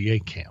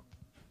YMCA camp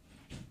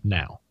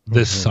now.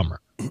 This summer.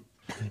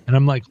 And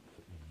I'm like,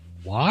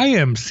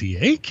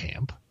 YMCA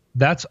camp?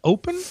 That's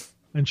open?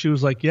 And she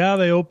was like, yeah,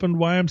 they opened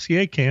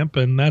YMCA camp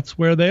and that's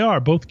where they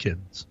are, both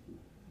kids.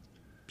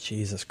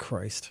 Jesus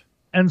Christ.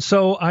 And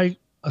so I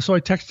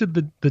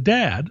texted the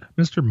dad,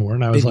 Mr. Moore,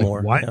 and I was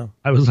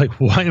I was like,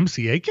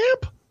 YMCA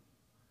camp?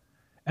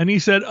 And he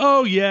said,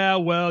 oh, yeah,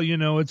 well,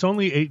 it's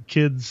only 8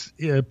 kids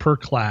per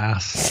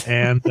class,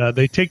 and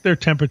they take their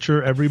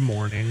temperature every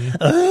morning,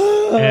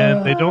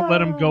 and they don't let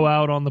them go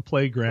out on the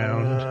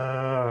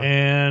playground,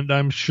 and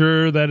I'm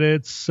sure that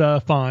it's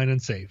fine and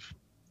safe.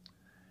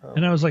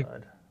 And I was like,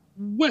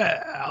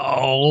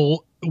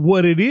 well,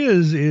 what it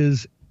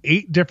is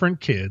 8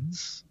 different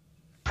kids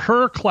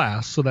per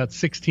class, so that's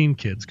 16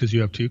 kids, because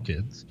you have 2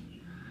 kids.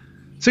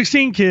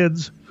 16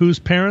 kids whose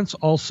parents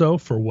also,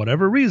 for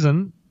whatever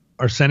reason,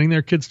 are sending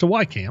their kids to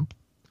Y camp.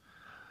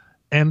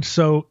 And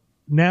so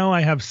now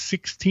I have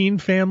 16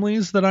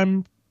 families that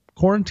I'm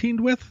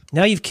quarantined with.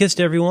 Now you've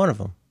kissed every one of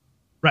them.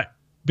 Right.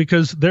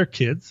 Because they're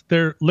kids.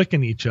 They're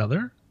licking each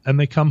other. And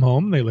they come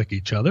home, they lick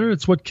each other.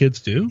 It's what kids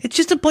do. It's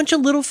just a bunch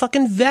of little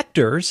fucking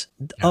vectors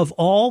of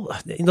all.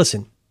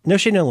 Listen, no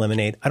shade, no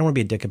lemonade. I don't want to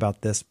be a dick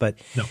about this, but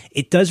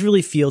it does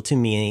really feel to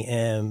me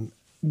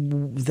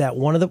that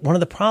one of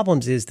the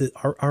problems is that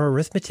our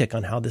arithmetic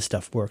on how this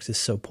stuff works is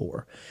so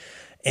poor.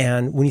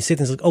 And when you say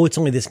things like, oh, it's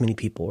only this many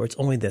people or it's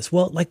only this.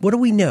 Well, like, what do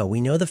we know?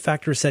 We know the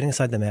factor of setting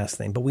aside the mask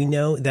thing, but we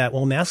know that,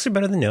 well, masks are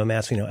better than no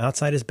masks. We know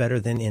outside is better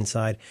than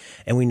inside.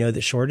 And we know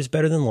that short is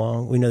better than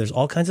long. We know there's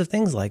all kinds of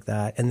things like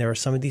that. And there are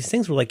some of these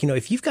things where like,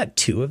 if you've got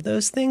 2 of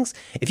those things,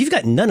 if you've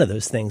got none of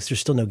those things, there's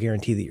still no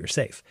guarantee that you're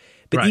safe.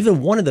 But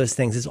even one of those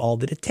things is all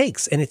that it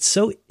takes. And it's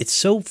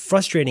so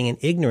frustrating and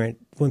ignorant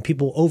when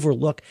people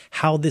overlook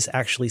how this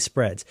actually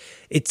spreads.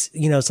 It's,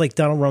 it's like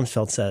Donald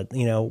Rumsfeld said,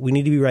 we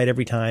need to be right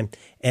every time,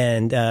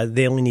 and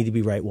they only need to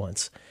be right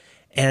once.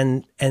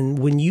 And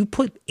when you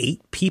put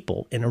 8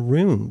 people in a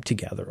room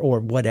together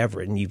or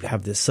whatever, and you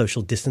have this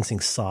social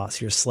distancing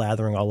sauce, you're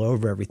slathering all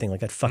over everything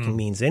like that fucking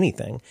means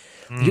anything.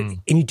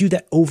 And you do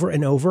that over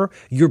and over,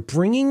 you're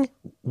bringing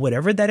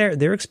whatever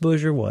their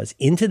exposure was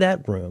into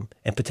that room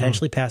and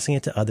potentially passing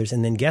it to others.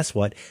 And then guess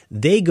what?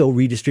 They go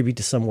redistribute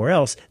to somewhere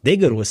else. They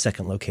go to a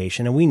second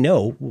location. And we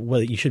know,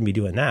 well, you shouldn't be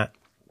doing that.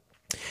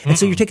 And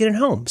so you're taking it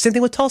home. Same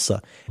thing with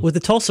Tulsa, with the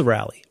Tulsa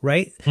rally,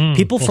 right?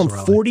 People from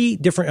 40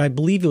 different, I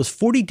believe it was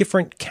 40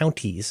 different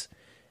counties,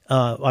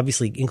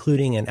 obviously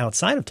including and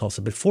outside of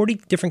Tulsa, but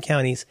 40 different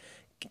counties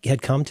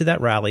had come to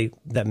that rally,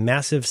 that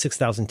massive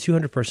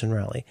 6,200 person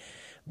rally.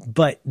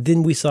 But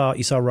then you saw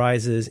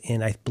rises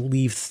in, I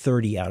believe,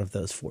 30 out of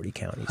those 40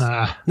 counties.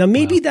 Now,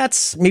 maybe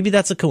that's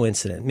a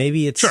coincidence.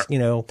 Maybe it's,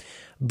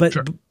 but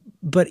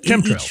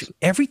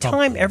every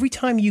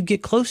time you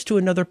get close to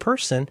another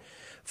person,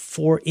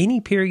 for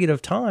any period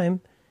of time.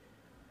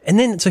 And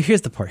then, so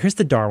here's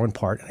the Darwin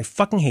part. And I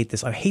fucking hate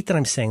this. I hate that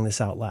I'm saying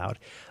this out loud.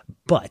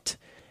 But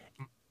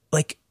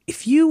like,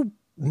 if you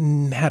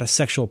had a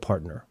sexual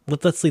partner,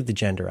 let's leave the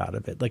gender out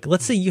of it. Like,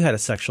 let's say you had a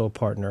sexual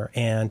partner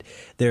and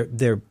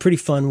they're pretty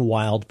fun,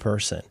 wild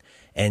person.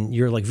 And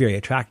you're like very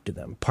attracted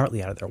to them,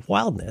 partly out of their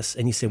wildness.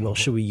 And you say, well,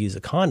 should we use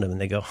a condom?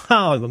 And they go,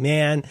 oh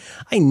man,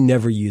 I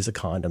never use a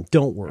condom.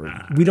 Don't worry.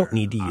 We don't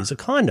need to use a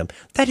condom.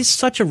 That is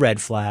such a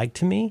red flag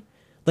to me.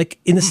 Like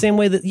in the same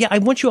way that, I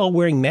want you all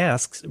wearing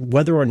masks,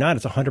 whether or not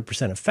it's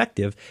 100%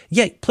 effective.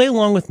 Yeah, play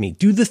along with me.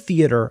 Do the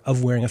theater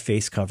of wearing a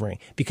face covering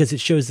because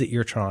it shows that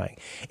you're trying.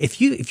 If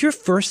your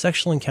first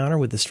sexual encounter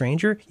with a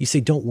stranger, you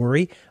say, don't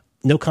worry,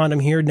 no condom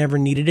here, never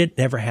needed it,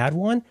 never had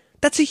one.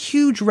 That's a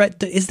huge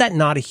is that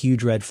not a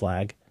huge red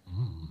flag?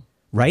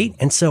 Right?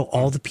 And so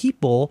all the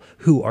people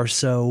who are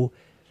so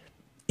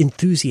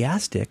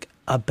enthusiastic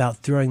about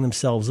throwing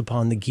themselves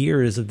upon the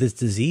gears of this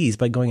disease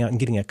by going out and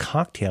getting a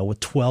cocktail with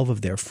 12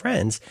 of their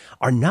friends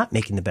are not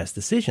making the best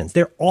decisions.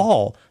 They're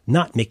all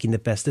not making the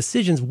best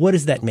decisions. What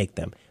does that make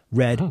them?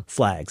 Red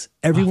flags.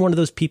 Every one of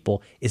those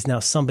people is now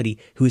somebody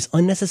who is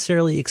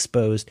unnecessarily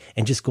exposed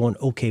and just going,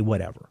 okay,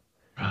 whatever.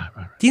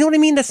 Right. Do you know what I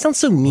mean? That sounds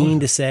so mean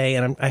to say,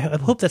 and I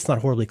hope that's not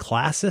horribly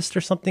classist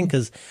or something,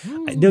 because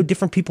I know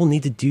different people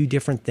need to do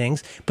different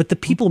things, but the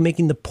people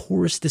making the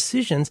poorest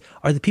decisions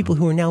are the people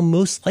who are now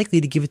most likely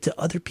to give it to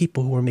other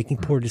people who are making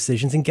poor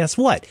decisions. And guess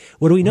what?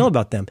 What do we know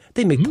about them?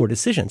 They make poor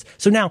decisions.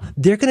 So now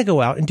they're going to go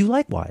out and do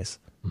likewise.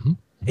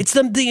 It's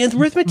the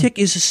arithmetic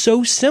is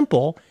so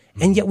simple.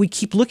 And yet we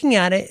keep looking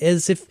at it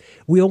as if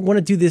we don't want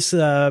to do this,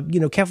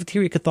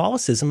 cafeteria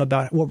Catholicism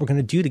about what we're going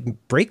to do to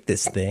break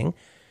this thing.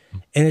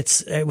 And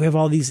it's we have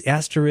all these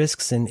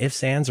asterisks and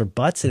ifs, ands, or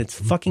buts, and it's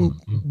fucking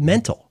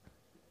mental.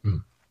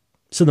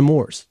 So the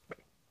Moors.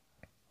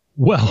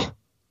 Well,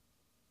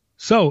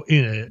 so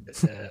did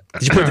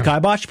you put the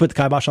kibosh? You put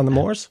the kibosh on the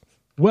Moors?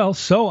 Well,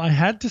 so I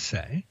had to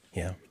say,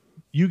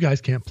 you guys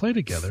can't play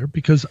together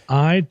because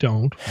I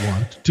don't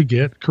want to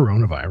get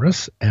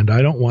coronavirus, and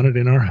I don't want it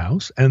in our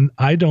house, and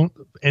I don't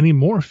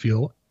anymore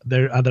feel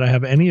that I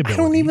have any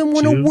ability. I don't even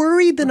want to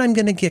worry that I'm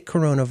going to get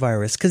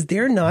coronavirus because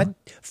they're not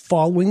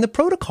following the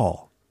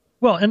protocol.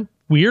 Well, and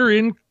we're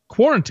in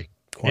quarantine.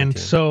 And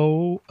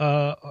so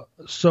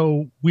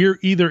we're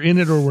either in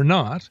it or we're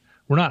not.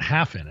 We're not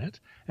half in it.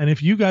 And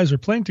if you guys are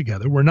playing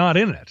together, we're not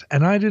in it.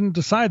 And I didn't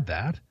decide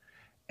that.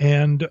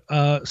 And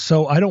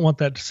so I don't want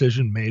that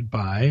decision made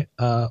by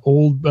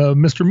old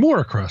Mr. Moore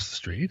across the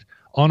street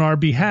on our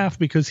behalf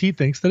because he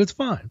thinks that it's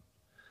fine.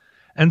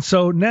 And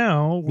so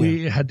now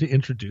we had to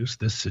introduce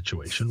this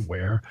situation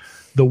where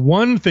the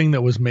one thing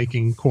that was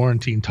making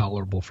quarantine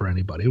tolerable for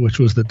anybody, which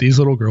was that these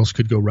little girls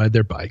could go ride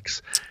their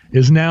bikes,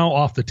 is now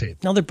off the table.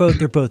 No, they're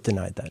both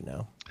denied that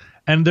now.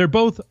 And they're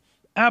both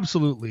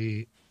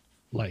absolutely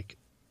like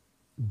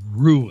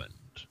ruined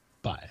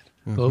by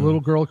it. The little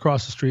girl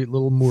across the street,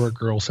 little Moore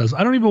girl, says,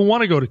 I don't even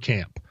want to go to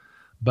camp.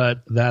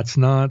 But that's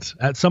not,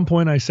 at some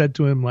point I said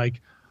to him,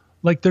 like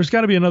there's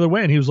got to be another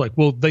way. And he was like,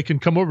 well, they can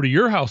come over to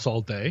your house all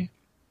day.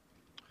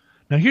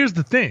 Now, here's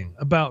the thing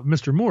about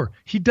Mr. Moore.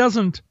 He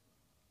doesn't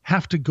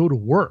have to go to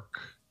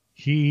work.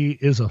 He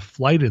is a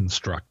flight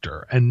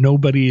instructor, and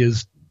nobody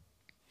is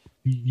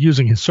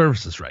using his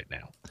services right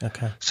now.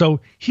 Okay.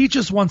 So he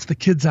just wants the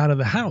kids out of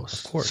the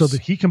house so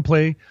that he can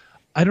play.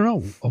 I don't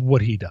know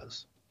what he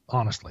does,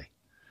 honestly.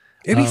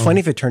 It'd be funny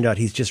if it turned out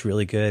he's just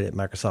really good at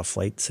Microsoft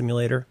Flight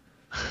Simulator.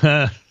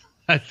 I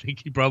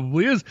think he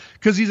probably is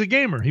because he's a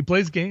gamer. He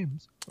plays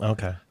games.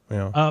 Okay.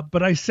 Yeah.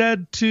 But I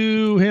said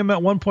to him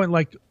at one point,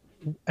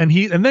 and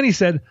then he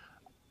said,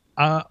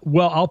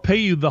 well, I'll pay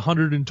you the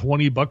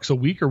 $120 a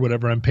week or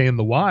whatever I'm paying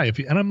the Y.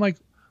 And I'm like,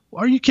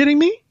 are you kidding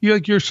me?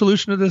 Your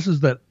solution to this is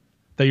that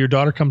your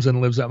daughter comes in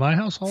and lives at my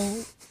house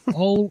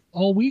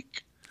all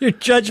week? Your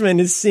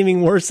judgment is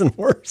seeming worse and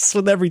worse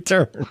with every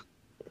turn.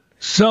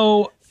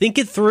 So think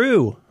it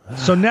through.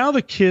 So now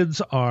the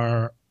kids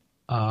are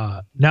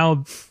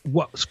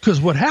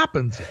because what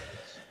happens is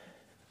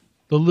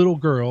the little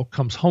girl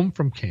comes home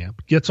from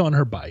camp, gets on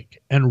her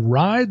bike, and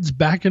rides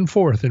back and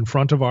forth in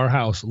front of our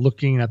house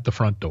looking at the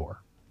front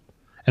door.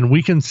 And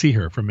we can see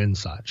her from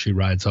inside. She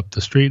rides up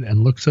the street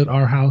and looks at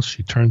our house.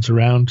 She turns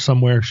around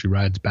somewhere. She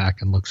rides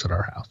back and looks at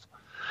our house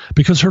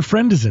because her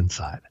friend is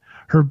inside.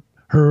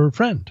 Her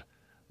friend,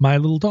 my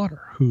little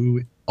daughter,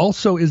 who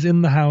also is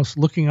in the house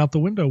looking out the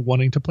window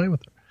wanting to play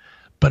with her.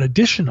 But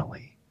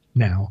additionally,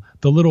 now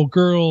the little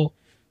girl,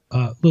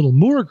 little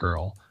Moore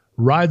girl,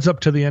 rides up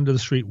to the end of the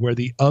street where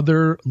the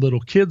other little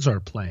kids are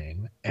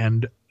playing,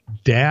 and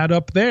Dad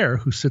up there,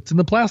 who sits in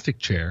the plastic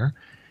chair,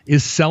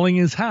 is selling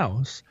his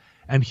house,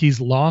 and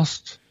he's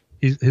lost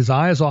his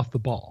eye is off the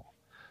ball.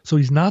 So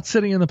he's not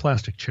sitting in the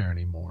plastic chair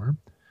anymore.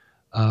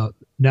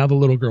 Now the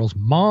little girl's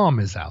mom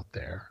is out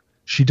there.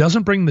 She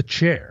doesn't bring the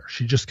chair.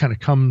 She just kind of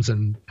comes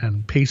and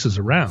paces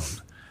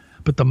around.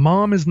 But the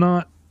mom is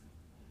not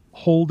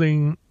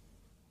holding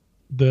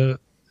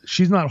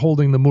she's not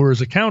holding the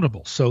Moores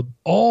accountable. So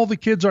all the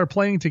kids are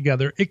playing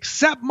together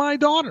except my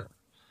daughter.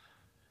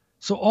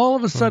 So all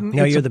of a sudden,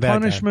 now it's you're a the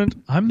bad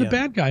punishment. guy. I'm the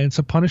bad guy. It's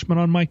a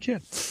punishment on my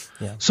kid.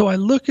 Yeah. So I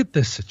look at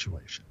this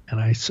situation and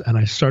I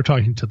start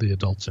talking to the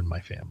adults in my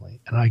family,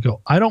 and I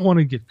go, I don't want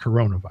to get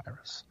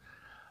coronavirus.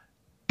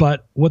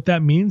 But what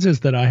that means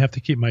is that I have to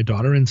keep my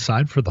daughter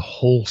inside for the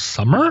whole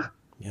summer.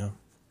 Yeah.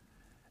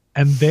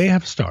 And they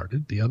have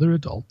started, the other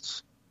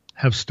adults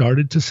have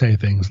started to say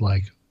things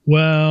like,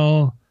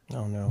 well,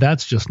 oh, no.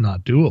 That's just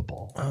not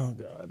doable. Oh,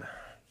 God.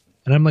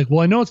 And I'm like,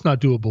 well, I know it's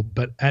not doable,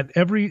 but at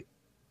every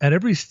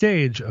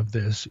stage of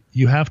this,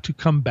 you have to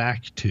come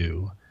back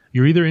to,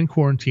 you're either in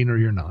quarantine or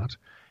you're not.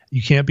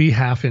 You can't be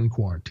half in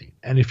quarantine.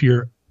 And if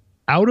you're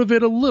out of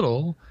it a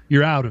little,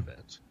 you're out of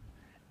it.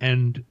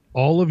 And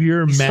all of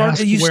your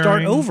mask You start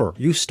wearing, over.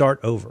 You start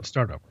over.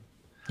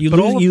 You But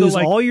all of lose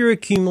the, all your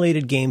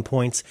accumulated game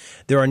points.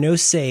 There are no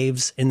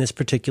saves in this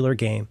particular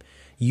game.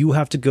 You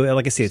have to go,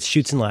 like I say, it's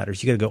chutes and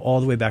ladders. You got to go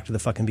all the way back to the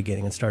fucking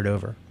beginning and start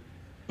over.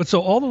 But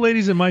so all the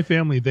ladies in my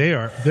family,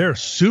 they're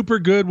super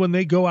good when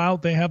they go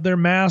out. They have their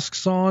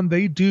masks on.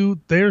 They do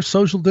their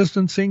social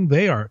distancing.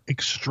 They are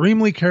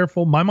extremely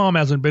careful. My mom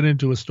hasn't been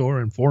into a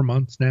store in 4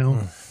 months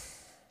now.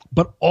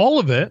 But all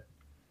of it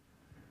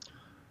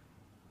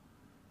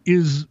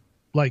is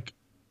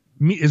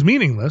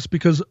meaningless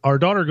because our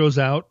daughter goes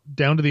out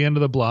down to the end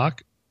of the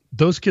block.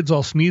 Those kids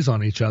all sneeze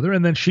on each other,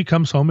 and then she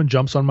comes home and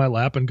jumps on my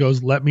lap and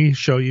goes, "Let me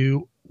show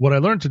you what I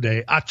learned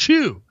today."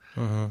 Achoo.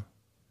 Mm-hmm.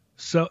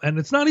 So, and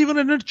it's not even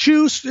in a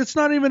chew. It's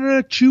not even in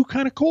a chew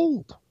kind of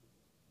cold.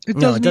 It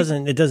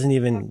doesn't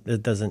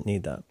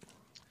need that.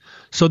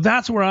 So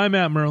that's where I'm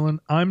at, Merlin.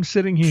 I'm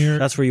sitting here.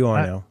 That's where you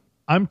are now.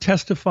 I'm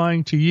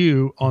testifying to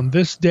you on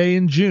this day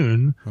in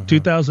June,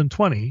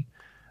 2020,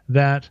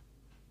 that,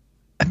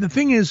 and the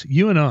thing is,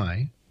 you and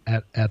I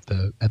at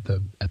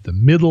the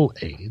middle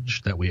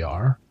age that we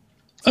are,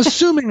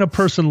 assuming a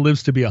person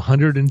lives to be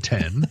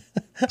 110.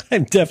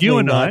 I'm definitely you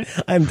and not.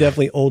 I. I'm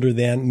definitely older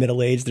than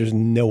middle age. There's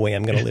no way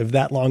I'm going to live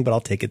that long, but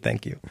I'll take it.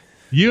 Thank you.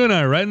 You and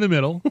I are right in the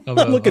middle. I'm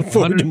looking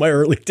forward to my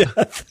early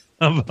death.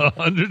 Of a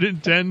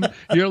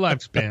 110-year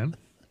lifespan.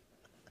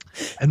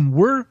 And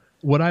we're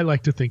what I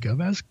like to think of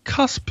as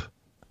cusp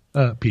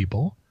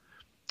people.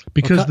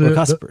 Because we're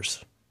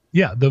cuspers.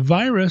 The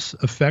virus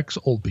affects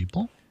old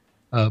people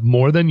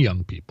more than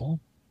young people.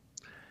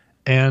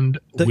 And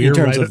in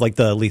terms of like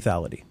the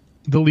lethality.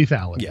 The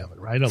lethality of it,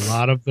 right? A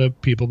lot of the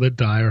people that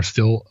die are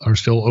still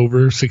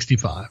over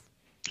 65.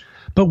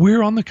 But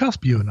we're on the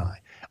cusp, you and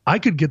I. I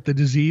could get the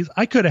disease.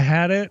 I could have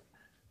had it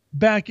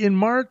back in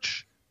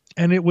March,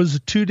 and it was a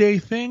 2-day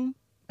thing,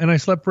 and I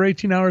slept for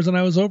 18 hours and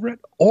I was over it.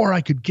 Or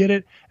I could get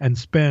it and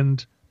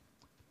spend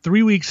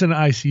 3 weeks in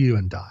ICU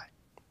and die.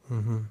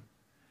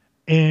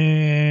 Mm-hmm.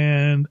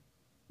 And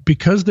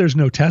because there's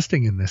no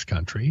testing in this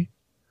country,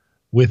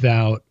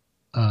 without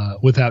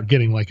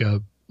getting like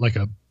a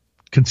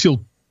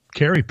concealed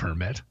carry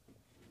permit,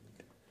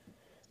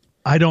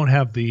 I don't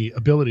have the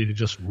ability to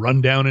just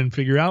run down and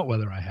figure out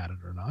whether I had it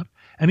or not.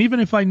 And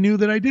even if I knew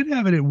that I did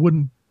have it, it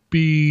wouldn't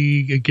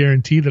be a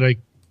guarantee that I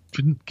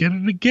couldn't get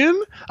it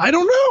again. I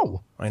don't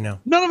know. I know.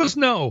 None of us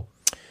know.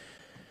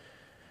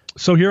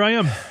 So here I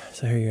am.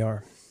 So here you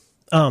are.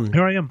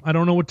 Here I am. I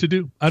don't know what to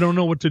do. I don't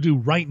know what to do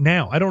right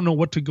now. I don't know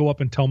what to go up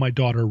and tell my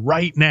daughter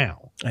right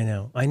now. I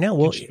know.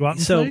 Well,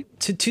 so play?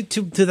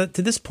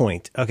 to this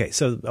point, okay.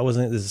 So I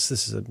wasn't. This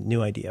is a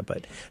new idea,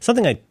 but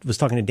something I was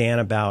talking to Dan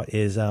about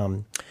is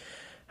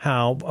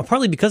how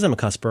partly because I'm a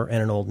cusper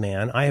and an old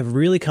man, I have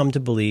really come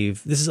to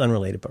believe this is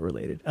unrelated but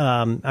related.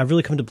 I've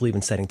really come to believe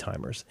in setting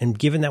timers, and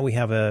given that we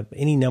have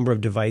any number of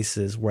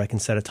devices where I can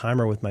set a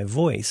timer with my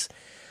voice.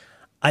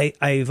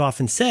 I've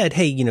often said,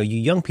 hey, you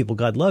young people,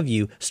 God love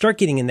you, start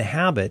getting in the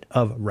habit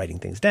of writing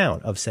things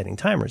down, of setting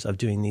timers, of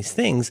doing these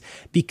things,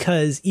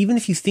 because even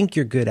if you think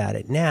you're good at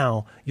it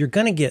now, you're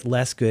going to get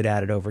less good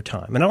at it over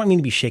time. And I don't mean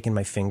to be shaking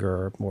my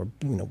finger or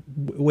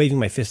waving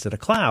my fist at a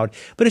cloud,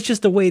 but it's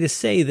just a way to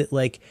say that,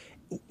 like,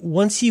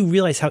 once you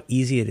realize how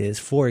easy it is,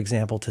 for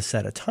example, to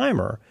set a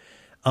timer,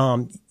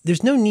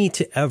 there's no need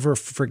to ever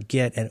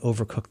forget and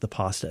overcook the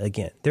pasta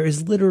again. There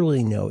is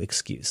literally no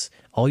excuse.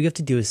 All you have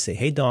to do is say,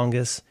 hey,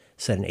 Dongus,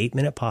 set an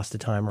 8-minute pasta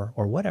timer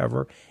or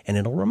whatever, and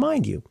it'll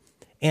remind you.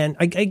 And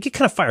I get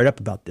kind of fired up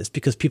about this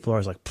because people are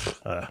always like,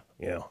 I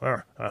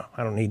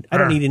don't need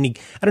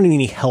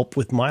any help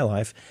with my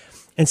life.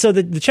 And so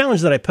the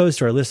challenge that I pose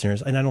to our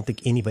listeners, and I don't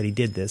think anybody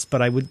did this,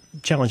 but I would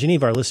challenge any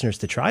of our listeners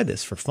to try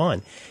this for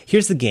fun.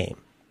 Here's the game.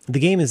 The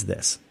game is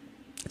this.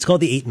 It's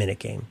called the 8-minute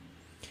game.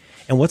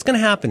 And what's going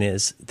to happen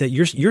is that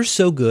you're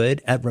so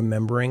good at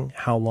remembering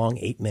how long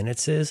 8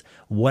 minutes is.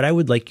 What I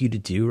would like you to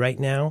do right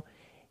now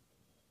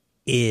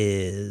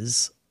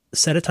is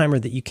set a timer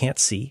that you can't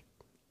see,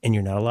 and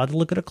you're not allowed to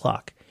look at a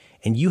clock.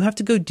 And you have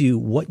to go do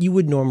what you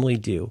would normally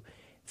do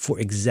for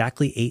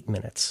exactly 8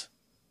 minutes,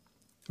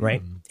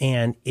 right? Mm-hmm.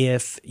 And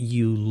if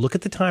you look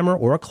at the timer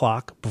or a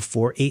clock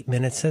before 8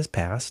 minutes has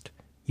passed,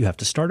 you have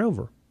to start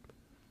over.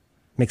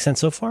 Make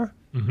sense so far?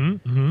 Mm-hmm,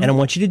 mm-hmm. And I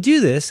want you to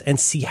do this and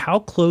see how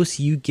close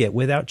you get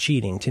without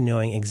cheating to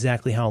knowing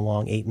exactly how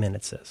long 8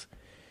 minutes is.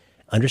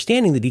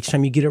 Understanding that each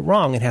time you get it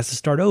wrong, it has to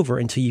start over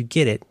until you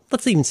get it.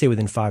 Let's even say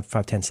within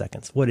 10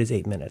 seconds. What is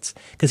 8 minutes?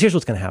 Because here's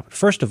what's going to happen.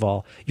 First of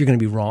all, you're going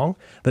to be wrong,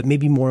 but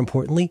maybe more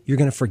importantly, you're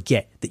going to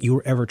forget that you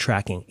were ever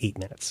tracking 8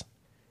 minutes.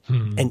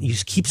 And you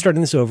just keep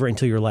starting this over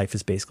until your life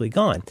is basically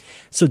gone.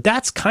 So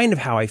that's kind of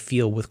how I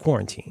feel with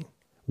quarantine,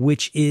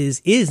 which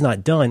is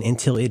not done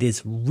until it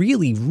is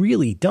really,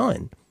 really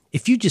done.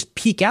 If you just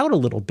peek out a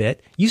little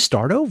bit, you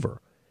start over.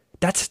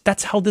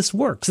 That's how this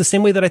works. The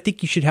same way that I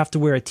think you should have to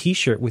wear a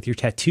T-shirt with your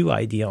tattoo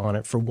idea on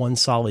it for 1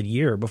 solid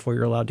year before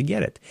you're allowed to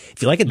get it.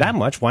 If you like it that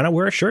much, why not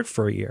wear a shirt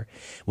for a year?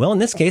 Well, in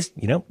this case,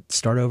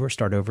 start over.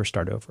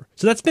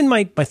 So that's been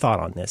my thought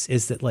on this,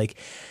 is that like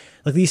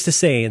they used to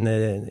say in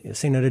the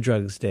Say No to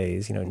Drugs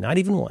days, not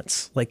even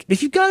once. Like,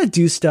 if you've got to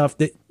do stuff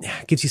that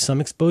gives you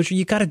some exposure,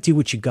 you got to do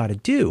what you got to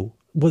do,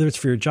 whether it's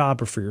for your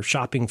job or for your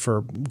shopping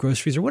for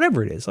groceries or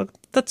whatever it is. Like,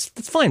 that's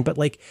fine. But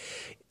like,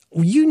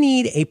 you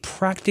need a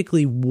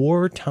practically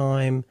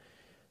wartime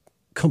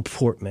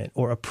comportment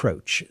or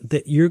approach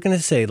that you're going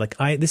to say, like,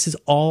 this is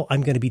all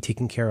I'm going to be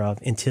taken care of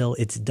until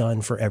it's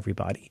done for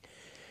everybody.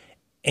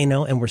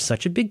 And we're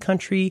such a big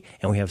country,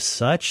 and we have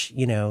such,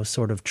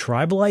 sort of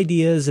tribal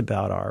ideas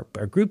about our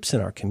groups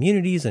and our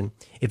communities. And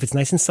if it's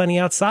nice and sunny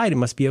outside, it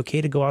must be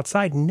okay to go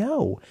outside.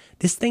 No,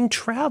 this thing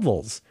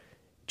travels.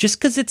 Just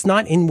because it's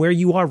not in where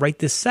you are right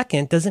this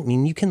second doesn't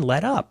mean you can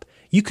let up.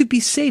 You could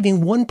be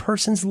saving one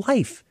person's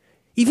life.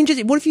 Even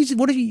just, what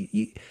if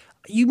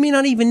you may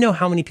not even know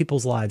how many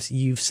people's lives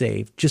you've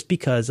saved just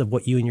because of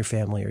what you and your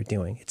family are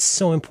doing. It's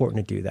so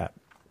important to do that.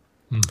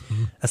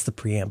 Mm-hmm. That's the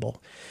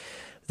preamble.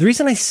 The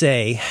reason I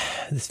say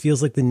this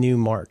feels like the new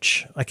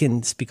March, I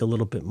can speak a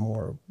little bit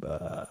more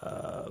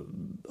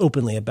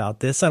openly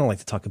about this. I don't like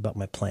to talk about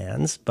my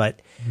plans,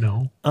 but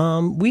no.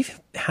 We've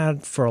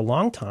had for a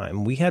long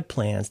time, we had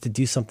plans to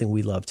do something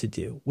we love to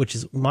do, which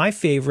is my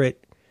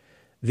favorite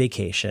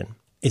vacation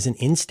is an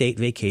in-state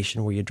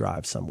vacation where you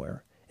drive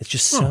somewhere. It's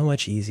just so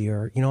much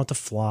easier. You don't have to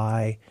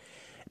fly,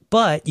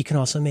 but you can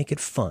also make it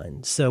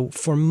fun. So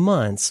for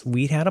months,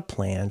 we'd had a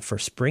plan for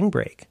spring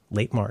break,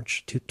 late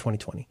March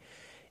 2020.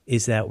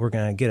 Is that we're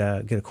going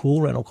to get a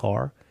cool rental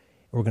car.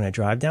 We're going to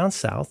drive down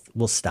south.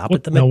 We'll stop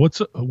at the... Now,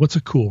 what's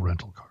a cool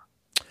rental car?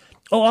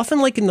 Oh, often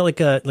like in like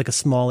a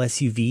small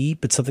SUV,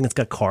 but something that's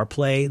got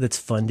CarPlay that's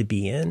fun to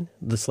be in.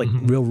 That's like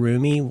real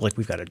roomy. Like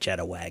we've got a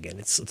Jetta wagon.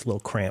 It's a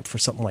little cramped for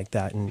something like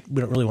that, and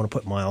we don't really want to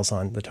put miles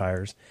on the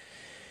tires.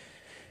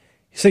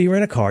 So you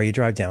rent a car, you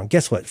drive down.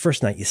 Guess what?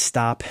 First night you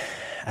stop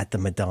at the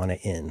Madonna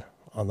Inn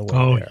on the way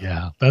there. Oh,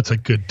 yeah. That's a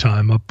good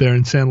time up there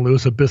in San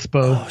Luis Obispo.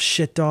 Oh,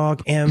 shit,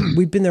 dog. And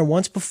we've been there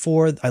once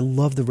before. I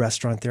love the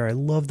restaurant there. I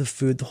love the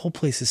food. The whole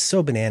place is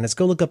so bananas.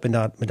 Go look up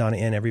Madonna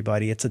Inn,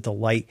 everybody. It's a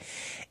delight.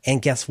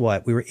 And guess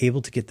what? We were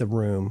able to get the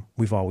room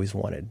we've always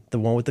wanted. The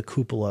one with the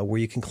cupola where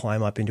you can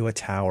climb up into a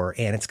tower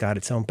and it's got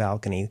its own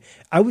balcony.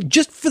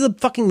 Just for the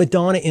fucking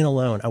Madonna Inn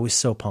alone, I was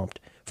so pumped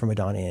for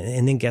Madonna Inn.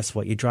 And then guess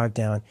what? You drive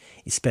down,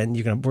 this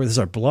is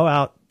our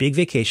blowout big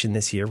vacation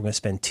this year. We're going to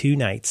spend 2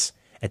 nights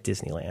at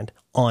Disneyland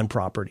on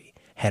property.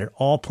 Had it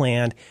all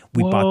planned.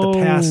 We bought the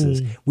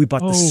passes. We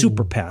bought the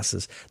super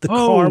passes. The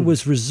car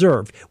was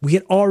reserved. We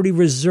had already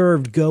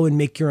reserved go and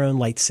make your own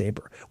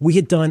lightsaber. We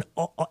had done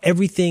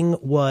everything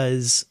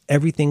was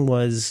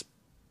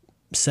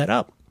set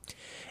up.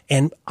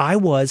 And I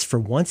was, for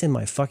once in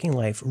my fucking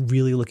life,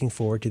 really looking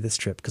forward to this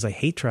trip because I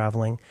hate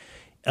traveling.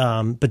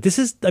 But this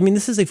is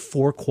a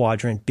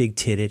 4-quadrant,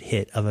 big-titted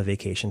hit of a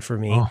vacation for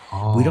me.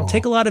 We don't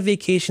take a lot of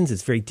vacations.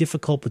 It's very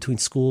difficult between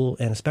school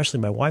and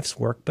especially my wife's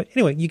work. But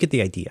anyway, you get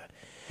the idea.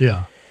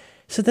 Yeah.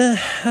 So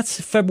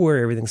that's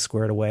February. Everything's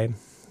squared away.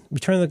 We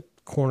turn the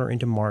corner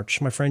into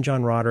March. My friend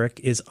John Roderick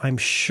is, I'm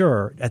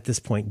sure, at this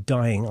point,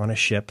 dying on a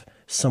ship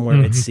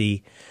somewhere at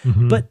sea.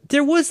 Mm-hmm. But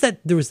there was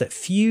that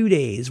few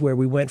days where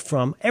we went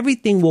from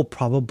everything will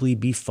probably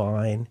be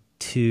fine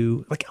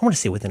to, like, I want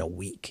to say within a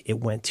week, it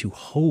went to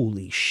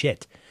holy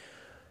shit.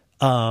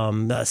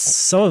 Some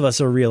of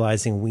us are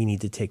realizing we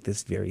need to take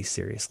this very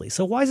seriously.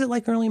 So why is it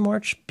like early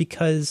March?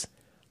 Because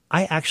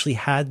I actually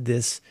had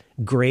this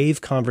grave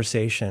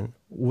conversation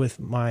with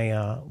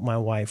my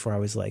wife where I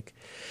was like,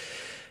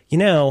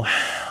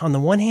 on the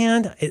one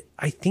hand,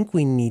 I think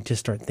we need to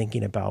start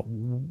thinking about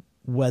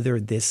whether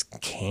this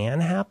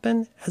can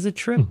happen as a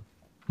trip.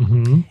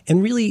 Mm-hmm.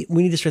 And really,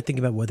 we need to start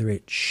thinking about whether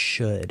it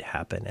should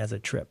happen as a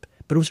trip.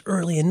 But it was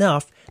early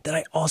enough that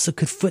I also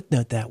could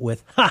footnote that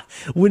with,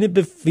 wouldn't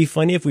it be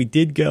funny if we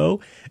did go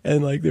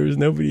and like there was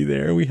nobody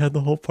there and we had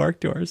the whole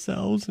park to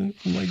ourselves? And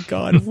oh my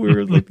God, if we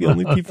were like the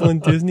only people in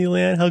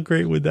Disneyland, how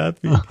great would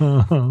that be?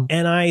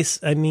 And I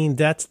mean,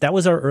 that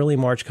was our early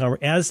March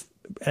conversation.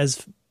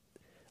 As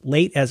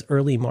late as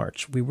early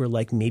March, we were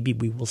like, maybe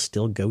we will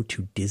still go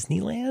to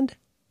Disneyland.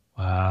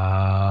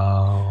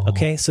 Wow.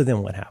 Okay, so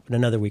then what happened?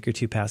 Another week or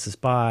two passes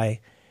by,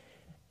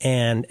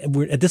 and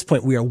at this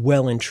point we are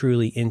well and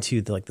truly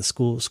into the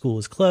school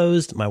is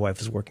closed. My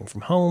wife is working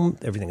from home.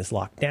 Everything is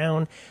locked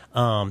down.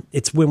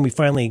 It's when we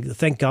finally,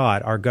 thank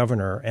God, our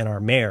governor and our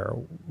mayor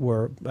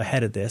were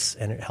ahead of this,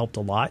 and it helped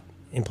a lot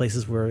in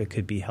places where it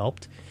could be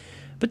helped.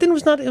 But then it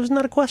was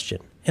not a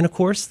question. And of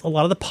course, a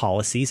lot of the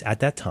policies at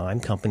that time,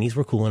 companies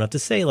were cool enough to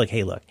say, like,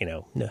 hey, look,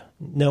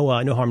 no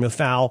harm, no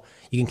foul.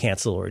 You can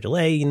cancel or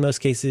delay in most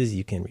cases.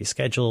 You can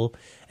reschedule,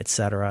 et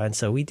cetera. And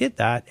so we did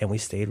that, and we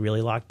stayed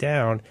really locked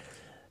down.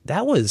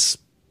 That was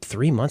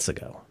 3 months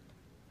ago.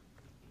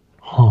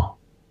 Huh.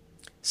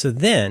 So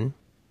then,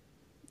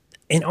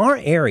 in our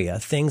area,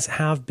 things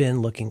have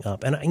been looking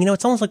up. And,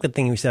 it's almost like the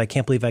thing you said, I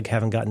can't believe I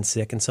haven't gotten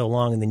sick in so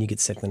long, and then you get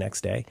sick the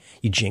next day.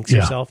 You jinx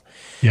yourself.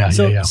 Yeah.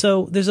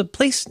 So there's a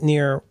place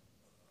near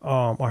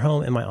our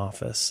home and my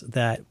office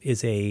that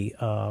is a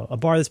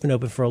bar that's been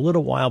open for a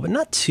little while, but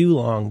not too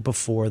long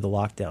before the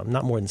lockdown,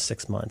 not more than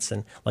 6 months.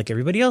 And like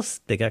everybody else,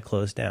 they got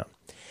closed down.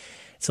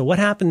 So what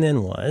happened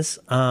then was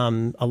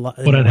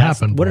what had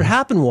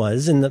happened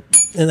was in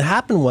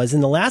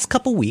the last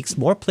couple weeks,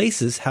 more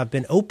places have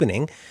been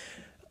opening.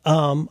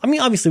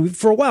 Obviously,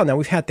 for a while now,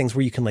 we've had things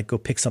where you can like go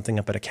pick something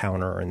up at a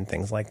counter and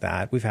things like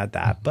that. We've had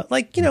that, but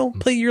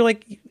you're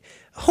like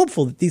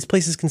hopeful that these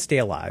places can stay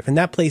alive. And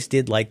that place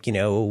did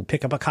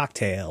pick up a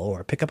cocktail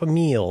or pick up a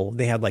meal.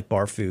 They had like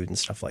bar food and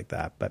stuff like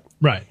that. But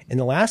right in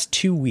the last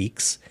 2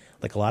 weeks,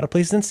 like a lot of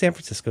places in San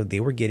Francisco, they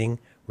were getting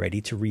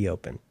ready to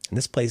reopen. And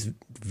this place,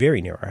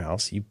 very near our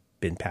house, you've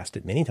been past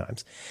it many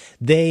times.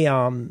 They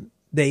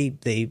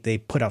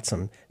put out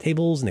some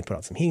tables and they put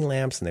out some heating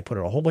lamps and they put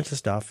out a whole bunch of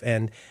stuff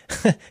and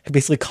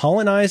basically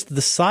colonized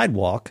the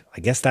sidewalk. I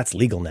guess that's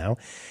legal now.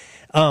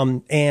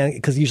 And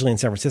because usually in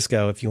San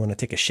Francisco, if you want to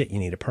take a shit, you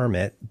need a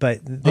permit.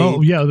 But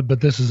but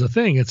this is a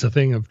thing. It's a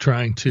thing of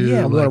trying to.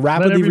 Yeah, we're going to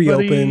rapidly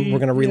reopen. We're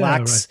going to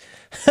relax,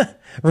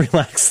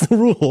 relax the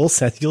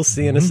rules, as you'll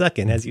see in a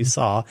second, as you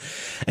saw.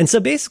 And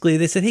so basically,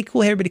 they said, "Hey,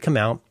 cool, everybody, come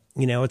out.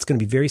 It's going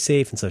to be very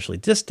safe and socially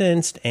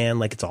distanced, and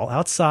like it's all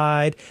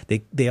outside."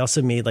 They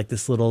also made like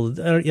this little.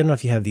 I don't know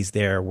if you have these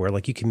there, where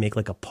like you can make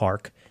like a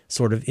park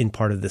sort of in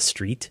part of the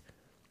street.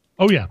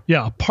 Oh yeah,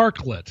 a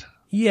parklet.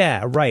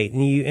 Yeah, right.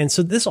 And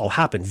so this all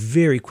happened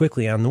very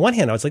quickly. On the one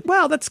hand, I was like,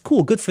 wow, that's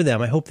cool. Good for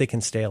them. I hope they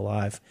can stay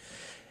alive.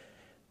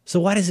 So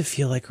why does it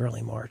feel like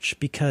early March?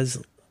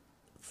 Because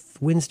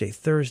Wednesday,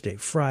 Thursday,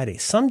 Friday,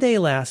 someday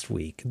last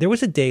week, there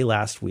was a day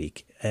last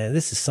week, and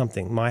this is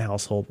something my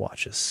household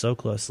watches so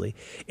closely.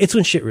 It's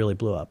when shit really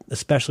blew up,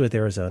 especially with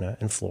Arizona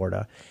and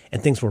Florida,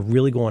 and things were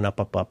really going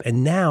up.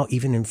 And now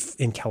even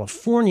in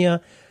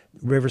California,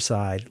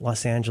 Riverside,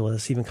 Los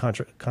Angeles, even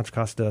Contra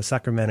Costa,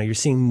 Sacramento, you're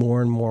seeing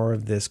more and more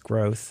of this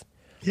growth.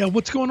 Yeah,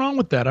 what's going on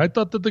with that? I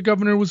thought that the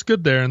governor was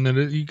good there and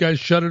that you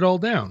guys shut it all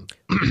down.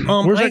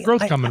 Where's that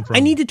growth coming from? I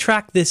need to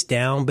track this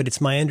down, but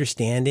it's my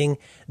understanding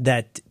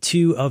that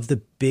two of the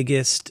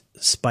biggest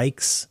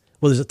spikes,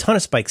 well, there's a ton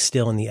of spikes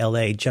still in the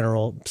LA,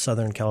 general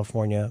Southern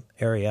California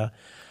area.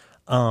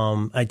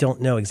 I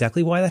don't know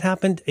exactly why that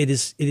happened. It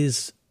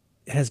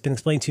has been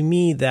explained to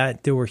me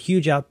that there were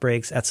huge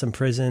outbreaks at some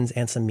prisons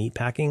and some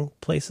meatpacking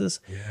places,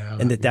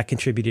 and that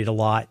contributed a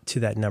lot to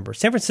that number.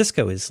 San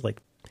Francisco is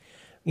like,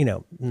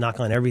 knock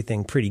on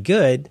everything pretty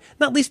good,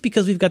 not least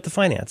because we've got the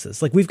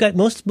finances. Like we've got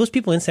most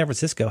people in San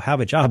Francisco have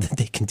a job that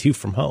they can do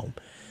from home.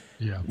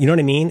 Yeah. You know what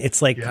I mean?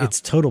 It's like, it's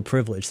total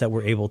privilege that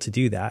we're able to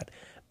do that.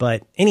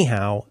 But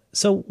anyhow,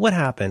 so what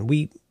happened?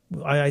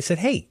 I said,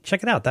 hey,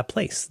 check it out, that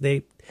place.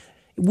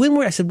 When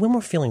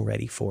we're feeling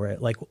ready for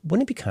it, like,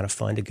 wouldn't it be kind of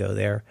fun to go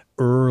there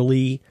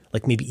early,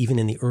 like maybe even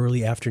in the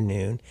early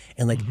afternoon,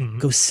 and like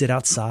go sit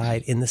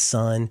outside in the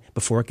sun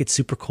before it gets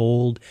super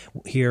cold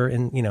here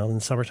in the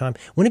summertime?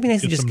 Wouldn't it be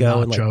nice to just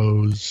go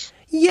nachos.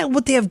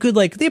 They have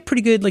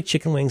pretty good like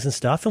chicken wings and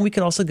stuff, and we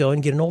could also go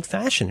and get an old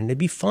fashioned, and it'd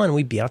be fun.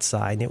 We'd be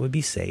outside and it would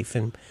be safe.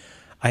 And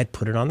I had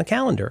put it on the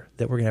calendar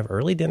that we're gonna have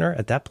early dinner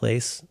at that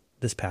place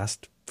this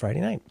past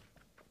Friday night,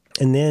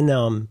 and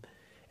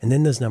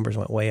then those numbers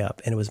went way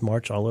up, and it was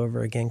March all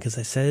over again. Because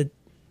I said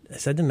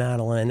to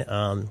Madeline,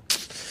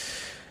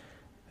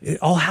 it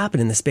all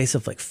happened in the space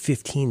of like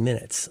 15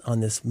 minutes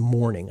on this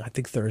morning, I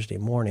think Thursday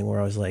morning,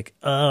 where I was like,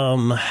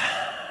 I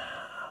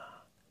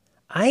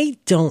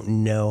don't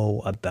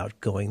know about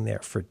going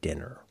there for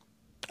dinner.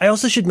 I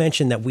also should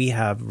mention that we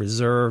have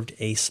reserved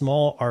a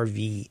small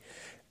RV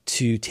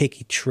to take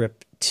a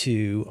trip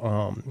to,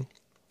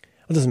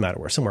 it doesn't matter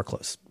where, somewhere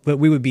close. but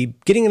we would be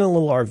getting in a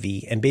little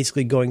RV and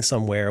basically going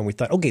somewhere. And we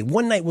thought, okay,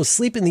 one night we'll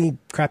sleep in the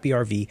crappy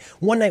RV.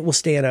 One night we'll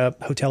stay in a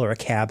hotel or a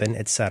cabin,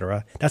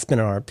 etc. That's been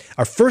our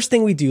first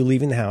thing we do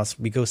leaving the house.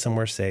 We go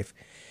somewhere safe.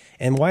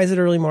 And why is it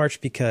early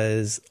March?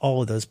 Because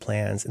all of those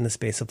plans in the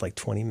space of like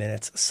 20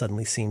 minutes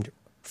suddenly seemed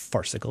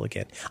farcical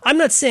again. I'm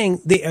not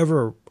saying they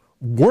ever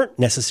weren't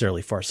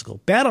necessarily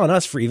farcical. Bad on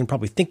us for even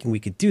probably thinking we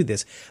could do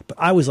this. But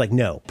I was like,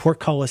 no,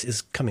 portcullis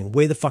is coming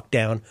way the fuck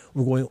down.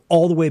 We're going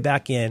all the way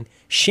back in.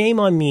 Shame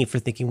on me for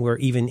thinking we're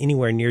even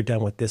anywhere near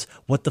done with this.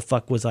 What the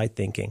fuck was I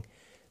thinking?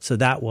 So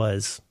that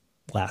was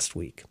last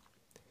week.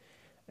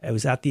 I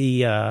was at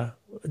the,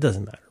 it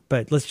doesn't matter,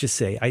 but let's just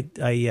say I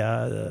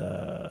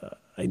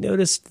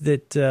noticed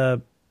that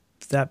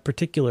that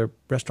particular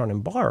restaurant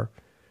and bar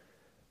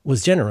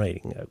was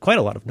generating quite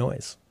a lot of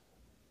noise.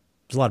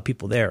 There's a lot of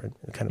people there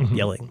and kind of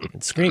yelling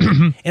and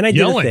screaming. And I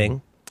did a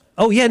thing.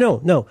 Oh, yeah,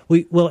 no.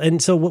 And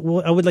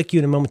so I would like you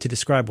in a moment to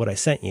describe what I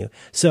sent you.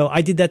 So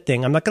I did that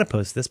thing. I'm not going to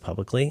post this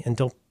publicly, and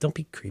don't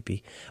be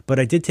creepy. But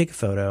I did take a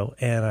photo,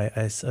 and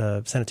I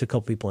sent it to a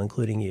couple people,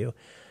 including you.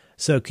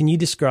 So can you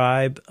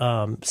describe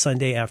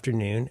Sunday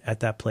afternoon at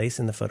that place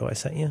in the photo I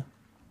sent you?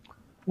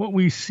 What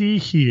we see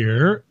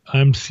here,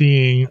 I'm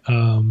seeing...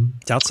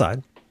 it's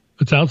outside.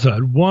 It's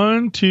outside.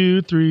 1,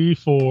 2, 3,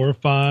 4,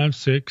 5,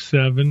 6,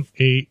 7,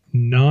 8,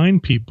 9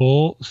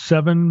 people,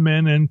 7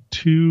 men and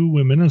 2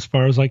 women, as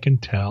far as I can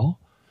tell.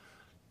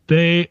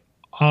 They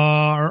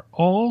are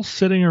all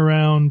sitting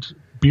around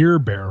beer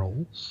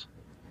barrels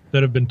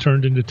that have been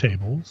turned into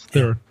tables.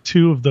 There are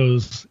 2 of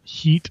those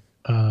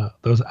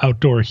those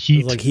outdoor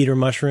heat, like heater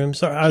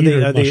mushrooms. Are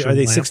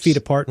they 6 feet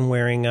apart and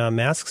wearing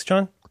masks,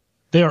 John?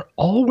 They are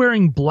all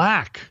wearing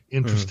black.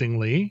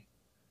 Interestingly.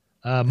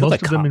 Most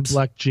like of them in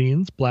black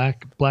jeans,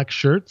 black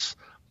shirts.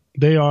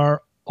 They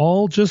are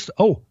all just,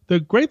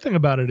 the great thing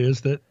about it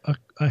is that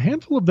a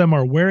handful of them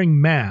are wearing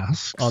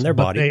masks on their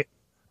body.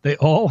 They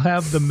all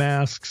have the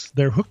masks.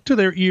 They're hooked to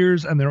their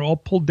ears and they're all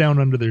pulled down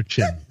under their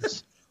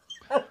chins.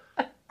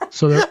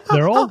 So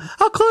they're all.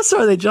 How close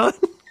are they, John?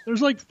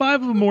 There's like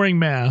 5 of them wearing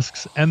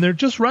masks and they're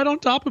just right on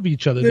top of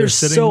each other. They're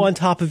sitting, so on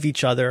top of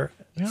each other.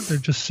 Yeah, they're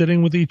just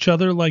sitting with each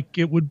other like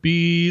it would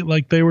be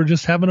like they were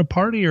just having a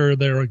party or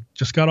they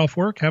just got off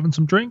work having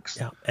some drinks.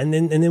 Yeah, and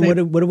then what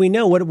do we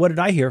know? What did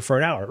I hear for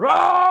an hour?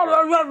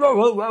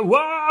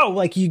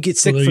 Like you get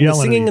sick from the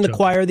singing in the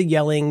choir, the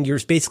yelling.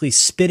 You're basically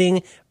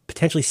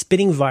potentially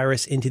spitting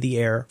virus into the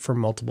air for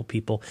multiple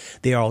people.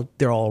 They're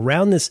all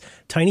around this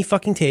tiny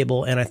fucking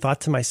table, and I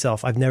thought to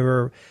myself, I've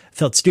never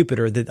felt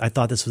stupider that I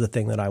thought this was a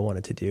thing that I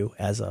wanted to do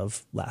as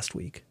of last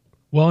week.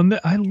 Well, and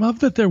I love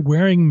that they're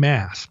wearing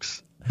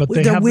masks. But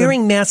they're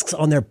wearing masks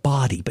on their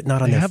body, but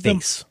not on their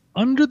face.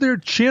 Under their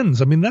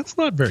chins. I mean, that's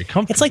not very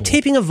comfortable. It's like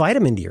taping a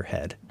vitamin to your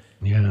head.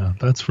 Yeah,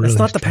 that's really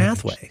not the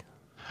pathway.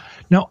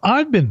 Now,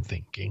 I've been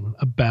thinking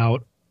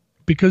about,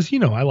 because,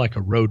 I like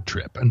a road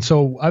trip. And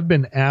so I've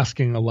been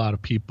asking a lot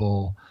of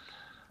people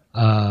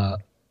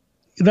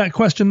that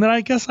question that I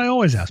guess I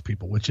always ask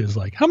people, which is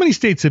like, how many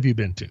states have you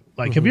been to?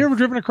 Like, have you ever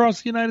driven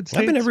across the United States?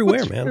 I've been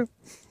everywhere, man.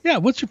 Yeah,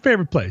 what's your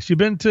favorite place? You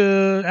been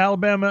to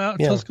Alabama,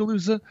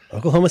 Tuscaloosa?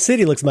 Oklahoma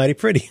City looks mighty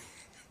pretty.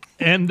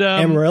 And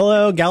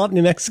Amarillo, Gallup,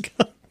 New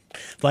Mexico,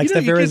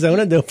 Flagstaff,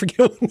 Arizona. Don't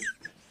forget.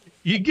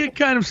 You get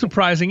kind of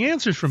surprising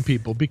answers from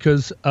people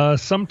because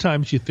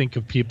sometimes you think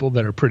of people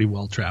that are pretty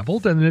well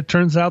traveled, and it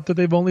turns out that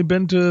they've only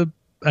been to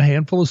a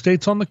handful of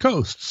states on the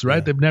coasts, right?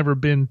 Yeah. They've never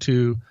been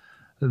to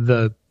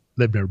the.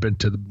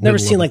 Never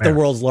seen like the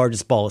world's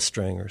largest ball of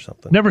string or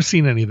something. Never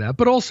seen any of that,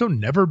 but also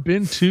never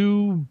been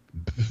to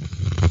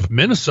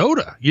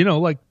Minnesota,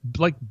 like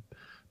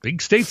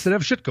big states that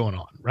have shit going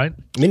on, right?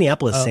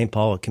 Minneapolis, St.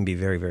 Paul can be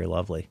very, very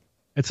lovely.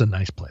 It's a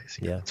nice place.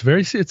 Yeah. It's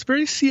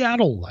very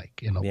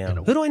Seattle-like.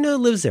 Who do I know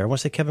lives there? I want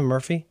to say Kevin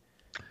Murphy.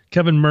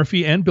 Kevin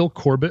Murphy and Bill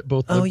Corbett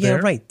both live there. Oh,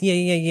 yeah, right.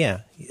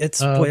 Yeah. It's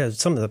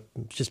some of the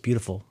just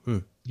beautiful.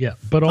 Yeah,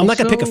 but also, I'm not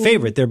going to pick a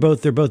favorite. They're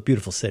both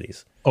beautiful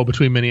cities. Oh,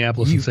 between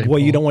Minneapolis and St. Paul. Well,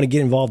 you don't want to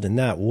get involved in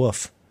that.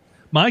 Woof.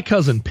 My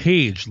cousin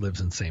Paige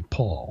lives in St.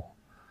 Paul.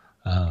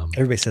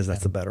 Everybody says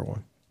that's the better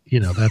one.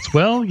 That's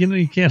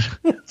you can't.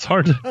 It's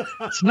hard to.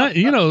 It's not.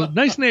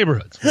 Nice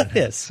neighborhoods.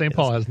 Yes, St.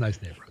 Paul has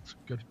nice neighborhoods.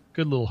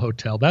 Good little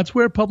hotel. That's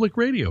where public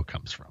radio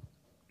comes from.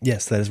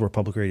 Yes, that is where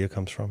public radio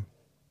comes from.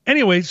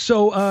 Anyway,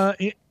 so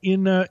I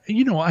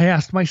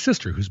asked my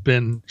sister,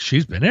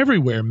 she's been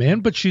everywhere, man,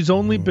 but she's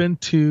only been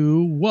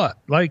to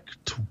like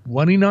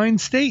 29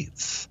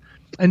 states.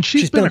 And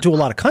she's been to a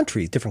lot of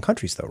countries, different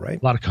countries though,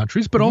 right? A lot of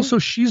countries, but also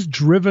she's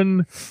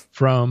driven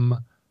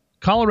from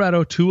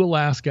Colorado to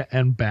Alaska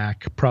and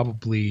back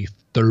probably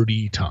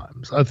 30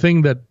 times. A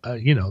thing that,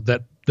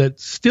 that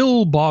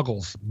still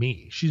boggles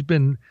me. She's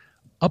been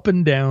up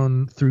and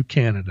down through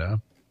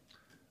Canada,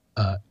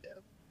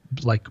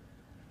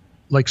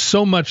 like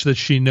so much that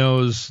she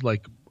knows,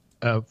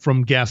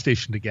 from gas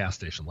station to gas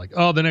station,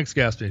 the next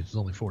gas station is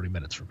only 40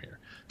 minutes from here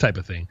type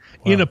of thing.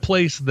 Wow. In a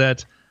place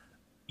that,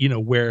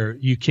 where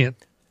you can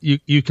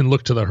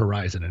look to the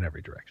horizon in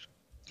every direction.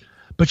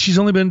 But she's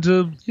only been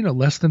to,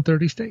 less than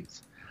 30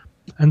 states.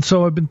 And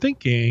so I've been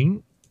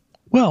thinking,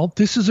 Well,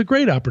 this is a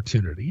great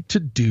opportunity to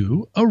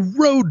do a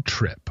road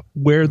trip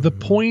where the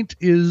point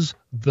is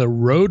the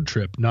road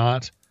trip,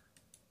 not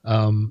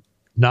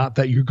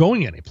that you're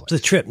going anyplace. The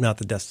trip, not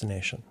the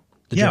destination.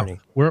 The journey.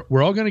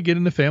 We're all going to get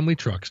in the family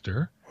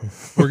truckster.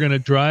 We're going to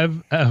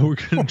drive. We're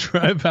going to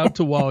drive out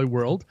to Wally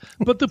World,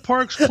 but the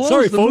park's closed.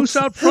 Sorry, the folks. moose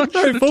out front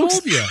should have folks.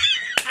 told you,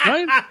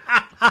 right?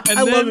 And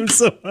I love him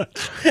so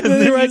much. And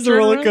then he rides the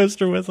roller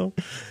coaster with him.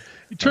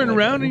 You turn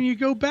around and you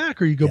go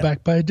back, or you go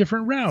back by a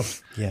different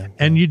route. Yeah.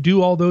 And you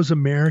do all those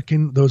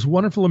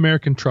wonderful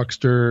American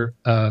truckster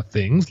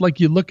things. Like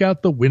you look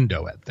out the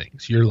window at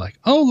things. You're like,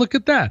 oh, look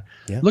at that.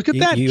 Yeah. Look at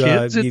that,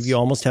 kids. You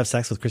almost have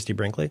sex with Christy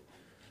Brinkley?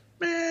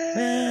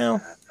 Well,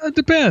 it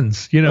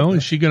depends. You know,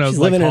 is she going to she's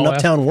living in an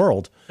uptown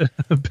world?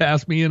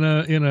 Pass me in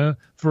a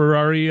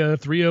Ferrari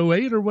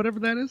 308 or whatever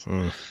that is?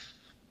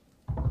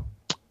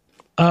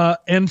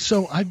 And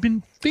so I've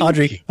been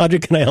thinking. Audrey,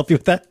 can I help you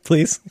with that,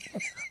 please?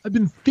 I've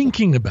been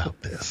thinking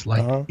about this.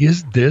 Like,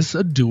 is this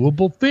a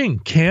doable thing?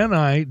 Can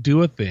I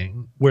do a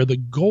thing where the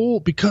goal,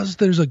 because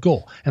there's a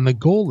goal, and the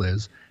goal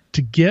is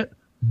to get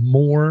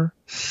more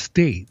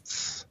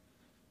states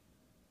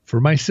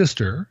for my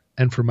sister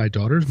and for my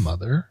daughter's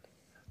mother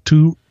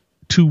to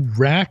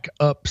rack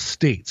up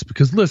states.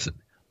 Because listen,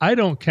 I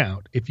don't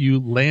count if you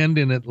land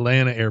in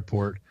Atlanta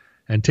airport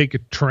and take a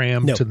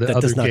tram to the other gate.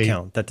 That does not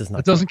count. That does not.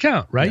 It doesn't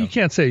count, right? No. You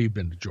can't say you've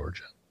been to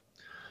Georgia.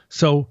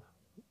 So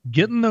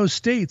get in those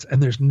states,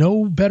 and there's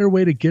no better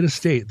way to get a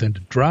state than to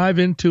drive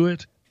into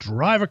it,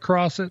 drive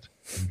across it,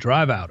 and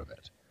drive out of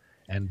it,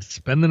 and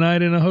spend the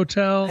night in a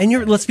hotel.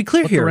 And let's be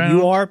clear here.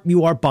 around.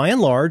 You are by and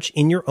large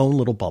in your own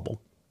little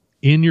bubble.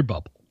 In your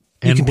bubble.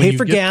 You can pay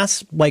for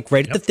gas, like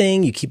right at the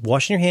thing. You keep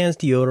washing your hands,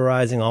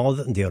 deodorizing, all of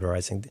the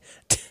deodorizing.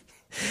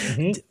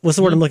 What's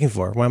the word I'm looking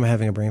for? Why am I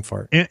having a brain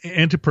fart?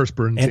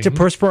 Antiperspirant.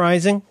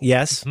 Antiperspirizing,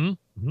 yes.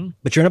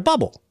 But you're in a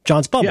bubble.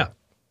 John's bubble. Yeah.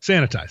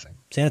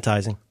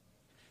 Sanitizing.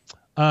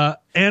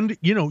 And,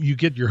 you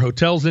get your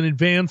hotels in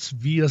advance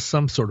via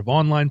some sort of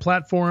online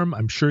platform.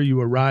 I'm sure you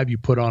arrive, you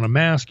put on a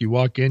mask, you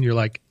walk in, you're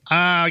like,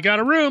 I got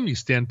a room. You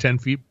stand 10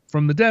 feet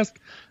from the desk.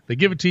 They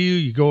give it to you.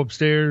 You go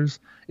upstairs.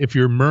 If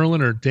you're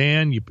Merlin or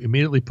Dan, you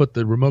immediately put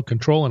the remote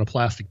control in a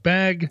plastic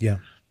bag. Yeah.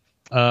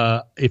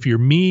 If you're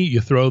me,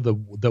 you throw the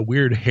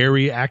weird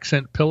hairy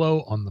accent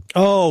pillow on the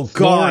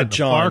John,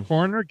 far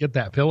corner. Get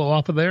that pillow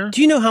off of there.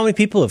 Do you know how many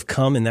people have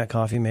come in that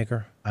coffee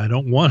maker? I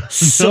don't want to.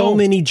 So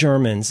many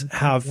Germans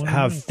have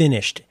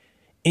finished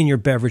in your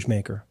beverage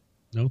maker.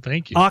 No,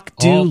 thank you. Ach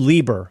du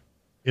Lieber.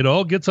 It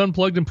all gets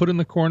unplugged and put in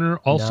the corner.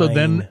 Also,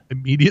 then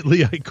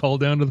immediately I call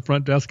down to the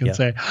front desk and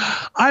say,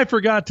 I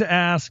forgot to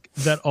ask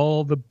that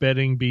all the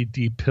bedding be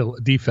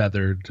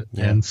defeathered.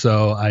 Yeah. And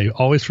so I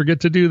always forget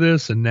to do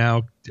this. And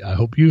now I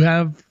hope you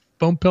have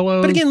foam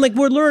pillows. But again, like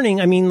we're learning,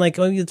 I mean, like,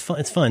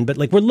 it's fun, but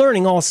like we're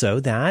learning also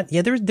that,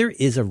 there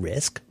is a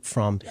risk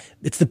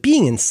it's the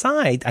being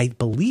inside, I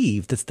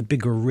believe, that's the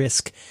bigger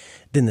risk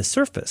than the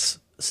surface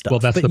stuff. Well,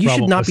 that's but the you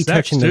problem should not be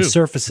touching too. those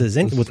surfaces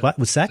with what?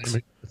 With sex?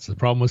 It's the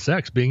problem with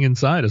sex. Being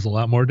inside is a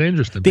lot more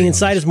dangerous than being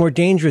inside is more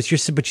dangerous.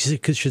 But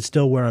you should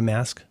still wear a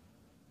mask.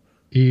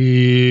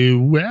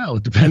 Well,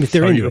 it depends.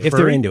 I mean, if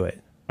they're into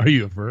it. Are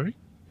you a furry?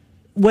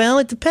 Well,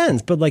 it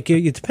depends. But like,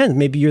 it depends.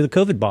 Maybe you're the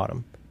COVID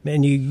bottom,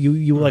 and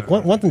you like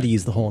want them to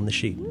use the hole in the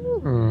sheet.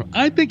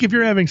 I think if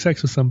you're having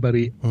sex with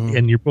somebody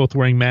and you're both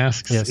wearing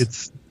masks,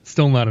 it's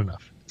still not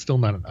enough.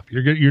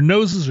 Your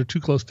noses are too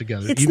close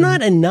together. It's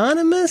not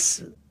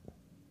anonymous,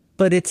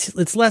 but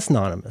it's less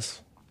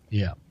anonymous.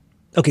 Yeah.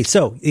 Okay,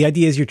 so the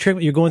idea is you're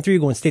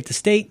going state to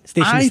state,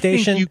 station to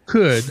station. I think you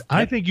could.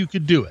 I think you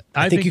could do it.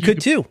 I think you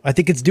could too. I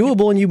think it's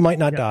doable, and you might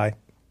not die.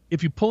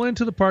 If you pull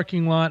into the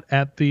parking lot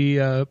at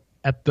the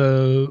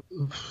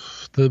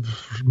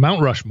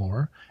Mount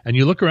Rushmore and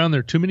you look around, there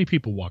are too many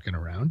people walking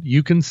around.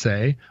 You can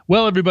say,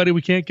 "Well, everybody,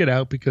 we can't get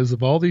out because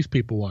of all these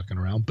people walking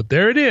around." But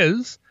there it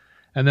is,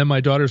 and then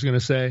my daughter's going to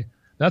say,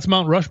 "That's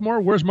Mount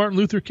Rushmore. Where's Martin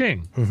Luther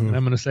King?" And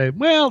I'm going to say,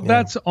 "Well,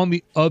 that's on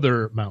the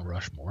other Mount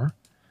Rushmore."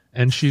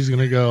 And she's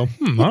going to go,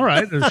 all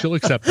right. And she'll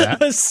accept that.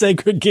 A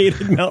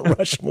segregated Mount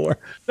Rushmore.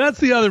 That's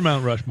the other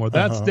Mount Rushmore.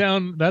 That's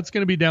down. That's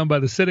going to be down by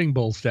the Sitting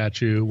Bull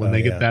statue when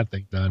they get that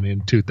thing done in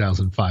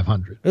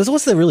 2,500.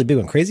 What's the really big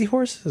one? Crazy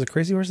Horse? Is it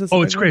Crazy Horse?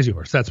 It's Crazy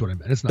Horse. That's what I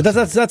meant. It's not. But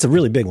that's a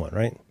really big one,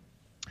 right?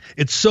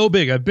 It's so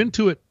big. I've been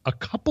to it a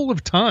couple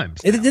of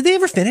times. Did they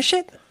ever finish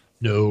it?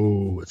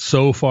 No, it's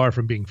so far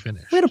from being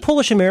finished. We had a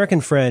Polish American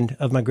friend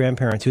of my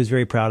grandparents who was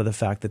very proud of the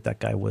fact that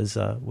guy was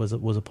a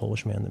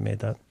Polish man that made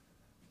that.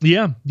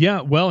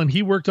 Yeah. Well, and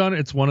he worked on it.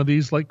 It's one of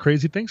these like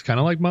crazy things, kind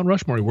of like Mount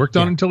Rushmore. He worked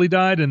on it until he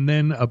died, and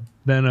then a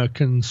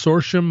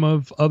consortium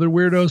of other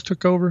weirdos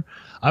took over.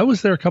 I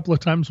was there a couple of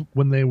times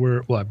when they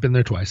were. Well, I've been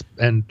there twice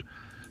and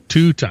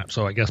 2 times.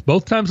 So I guess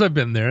both times I've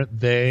been there,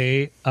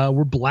 they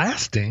were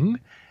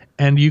blasting,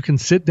 and you can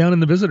sit down in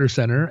the visitor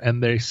center,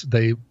 and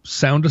they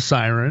sound a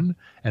siren,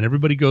 and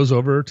everybody goes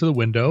over to the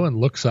window and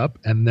looks up,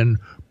 and then.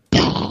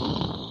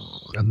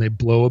 And they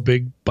blow a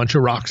big bunch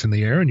of rocks in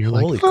the air, and you're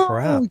Holy like,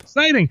 crap.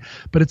 exciting.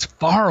 But it's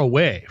far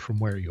away from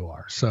where you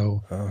are.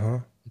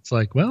 So It's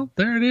like, well,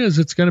 there it is.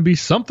 It's going to be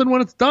something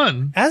when it's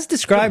done. As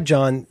described,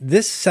 John,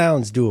 this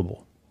sounds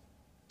doable.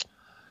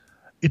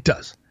 It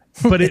does.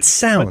 But it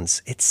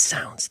sounds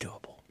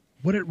doable.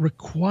 What it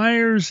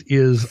requires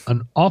is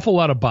an awful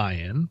lot of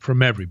buy-in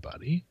from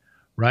everybody,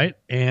 right?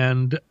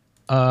 And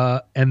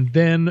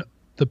then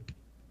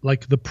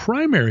the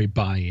primary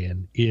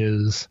buy-in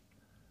is,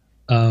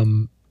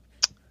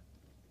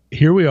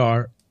 here we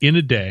are in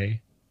a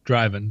day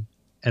driving,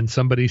 and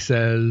somebody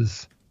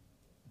says,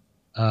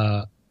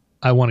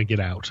 I want to get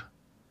out.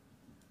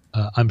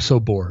 I'm so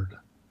bored.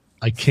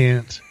 I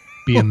can't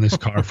be in this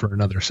car for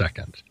another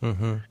second.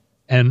 Mm-hmm.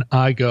 And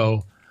I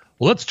go,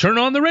 well, let's turn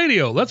on the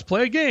radio. Let's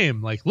play a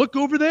game. Like, look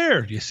over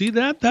there. Do you see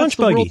that? That's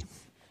the world's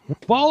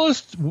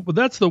ballast.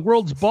 That's the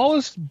world's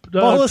ballast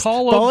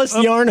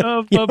yarn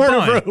of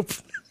rope.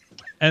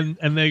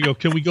 And they go,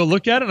 can we go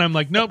look at it? And I'm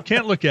like, nope,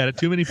 can't look at it.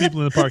 Too many people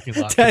in the parking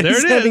lot. There it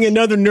is. Having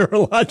another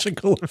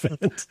neurological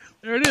event.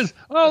 There it is.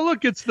 Oh,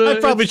 look, it's the. I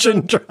probably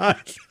shouldn't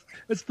drive.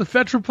 It's the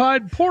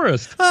Fetrapide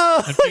Porist.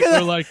 Oh, and people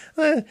are like,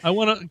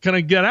 can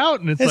I get out?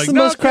 And it's like, the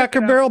most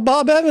Cracker Barrel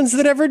Bob Evans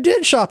that ever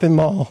did shopping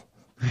mall.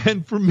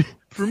 And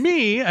for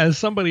me, as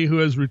somebody who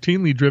has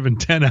routinely driven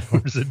 10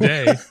 hours a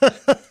day,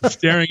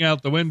 staring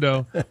out the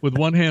window with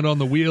one hand on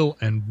the wheel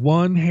and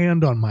one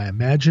hand on my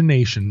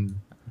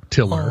imagination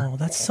tiller. Oh,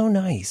 that's so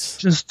nice.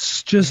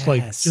 Just yes.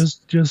 Like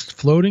just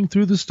floating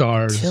through the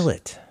stars. Till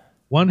it.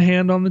 One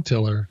hand on the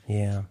tiller.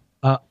 Yeah.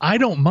 I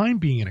don't mind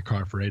being in a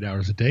car for 8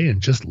 hours a day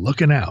and just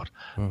looking out.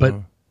 Mm-hmm. But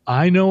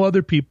I know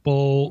other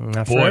people.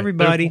 Not for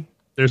everybody.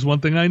 There's one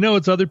thing I know,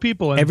 it's other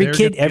people. And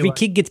every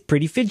kid gets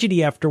pretty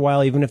fidgety after a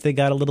while, even if they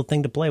got a little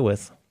thing to play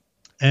with.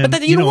 And,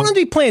 but you don't want them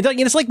to be playing.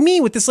 It's like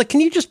me with this. Like,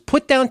 can you just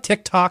put down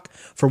TikTok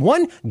for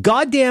one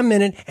goddamn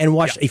minute and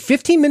watch a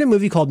 15-minute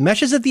movie called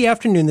Meshes of the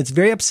Afternoon that's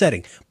very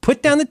upsetting?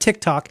 Put down the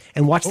TikTok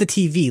and watch the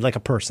TV like a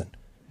person.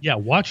 Yeah,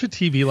 watch a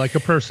TV like a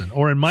person.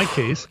 Or in my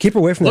case, keep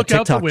away from the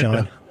TikTok,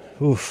 John.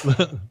 Oof.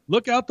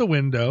 Look out the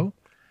window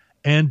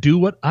and do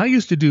what I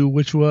used to do,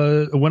 which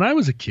was when I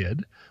was a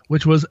kid,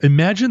 which was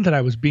imagine that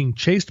I was being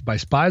chased by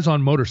spies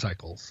on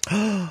motorcycles.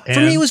 For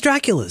me, it was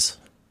Dracula's.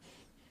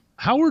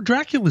 How were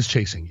Dracula's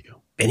chasing you?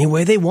 Any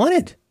way they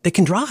wanted. They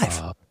can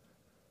drive.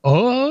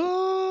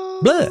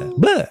 Blah,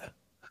 blah.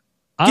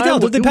 Get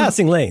out of the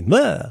passing lane.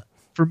 Blah.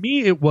 For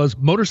me, it was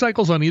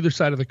motorcycles on either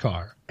side of the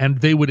car, and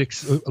they would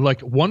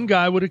like one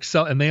guy would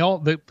excel, and they all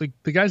the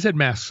guys had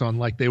masks on,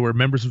 like they were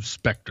members of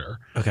Spectre.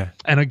 Okay,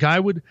 and a guy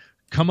would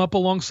come up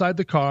alongside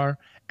the car,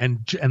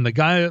 and the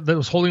guy that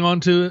was holding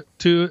on to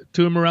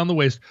him around the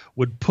waist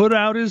would put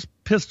out his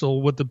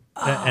pistol with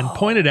and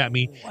point it at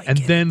me, and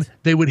then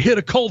they would hit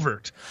a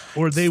culvert,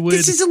 or they would.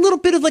 This is a little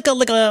bit of like a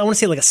I want to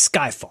say like a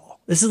Skyfall.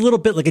 This is a little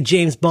bit like a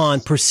James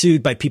Bond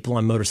pursued by people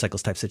on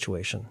motorcycles type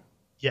situation.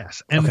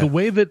 Yes, and the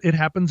way that it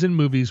happens in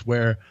movies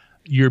where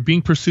you're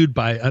being pursued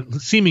by a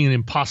seeming an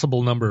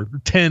impossible number,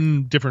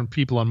 10 different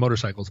people on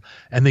motorcycles,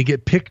 and they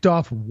get picked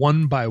off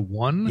one by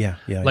one. Yeah.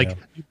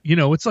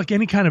 It's like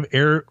any kind of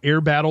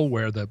air battle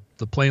where the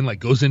plane like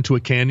goes into a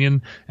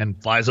canyon and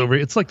flies over.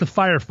 It's like the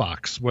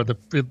Firefox where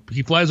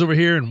he flies over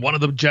here and one of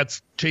the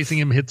jets chasing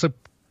him hits a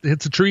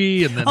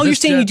tree. And then you're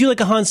saying you do like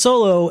a Han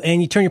Solo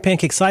and you turn your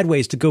pancake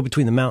sideways to go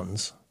between the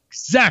mountains.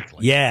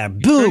 Exactly. Yeah.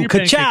 Boom.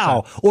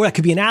 Ka-chow. Or that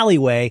could be an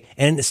alleyway,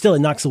 and it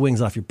knocks the wings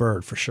off your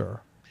bird for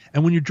sure.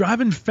 And when you're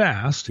driving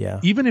fast,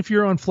 even if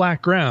you're on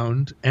flat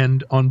ground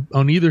and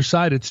on either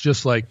side, it's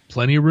just like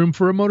plenty of room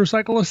for a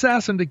motorcycle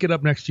assassin to get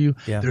up next to you.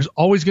 Yeah. There's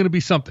always going to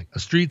be something, a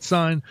street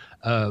sign,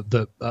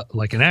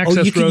 like an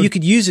access road. You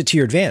could use it to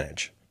your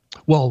advantage.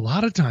 Well, a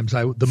lot of times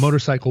the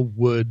motorcycles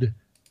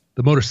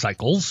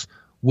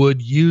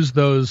would use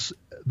those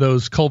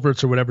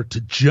culverts or whatever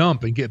to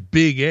jump and get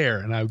big air,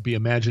 and I would be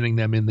imagining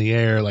them in the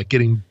air, like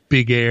getting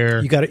big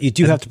air. You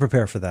do have to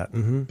prepare for that.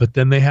 Mm-hmm. But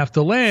then they have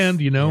to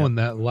land, and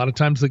that a lot of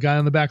times the guy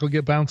on the back will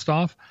get bounced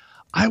off.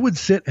 I would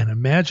sit and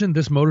imagine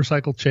this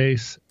motorcycle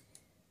chase,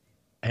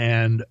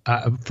 and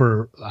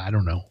for I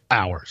don't know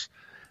hours,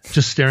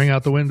 just staring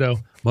out the window,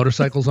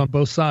 motorcycles on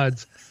both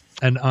sides.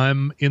 And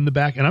I'm in the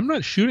back, and I'm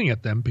not shooting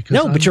at them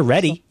because but you're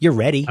ready. You're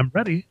ready. I'm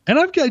ready, and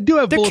I do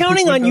have. They're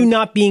counting on you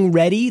not being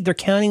ready. They're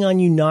counting on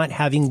you not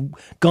having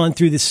gone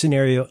through this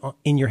scenario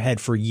in your head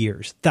for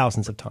years,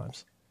 thousands of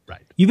times.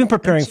 Right. You've been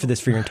preparing for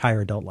this for your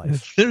entire adult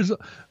life. There's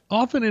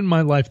often in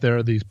my life there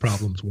are these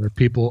problems where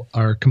people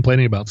are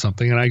complaining about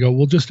something, and I go,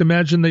 "Well, just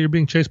imagine that you're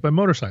being chased by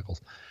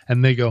motorcycles,"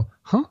 and they go,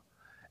 "Huh?"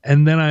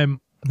 And then I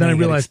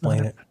realize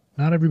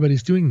not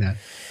everybody's doing that.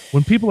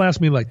 When people ask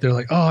me, they're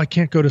like, "Oh, I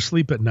can't go to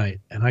sleep at night,"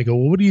 and I go,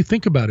 "Well, what do you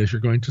think about as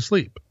you're going to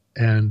sleep?"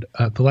 And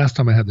the last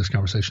time I had this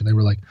conversation, they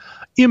were like,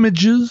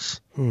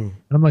 "Images," and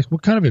I'm like,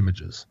 "What kind of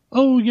images?"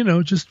 "Oh,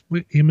 just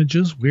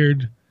images,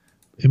 weird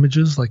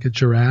images, like a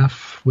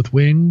giraffe with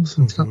wings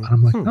and stuff." And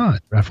I'm like, "Oh, a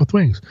giraffe with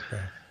wings."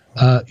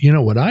 Okay.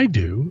 What I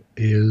do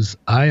is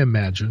I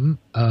imagine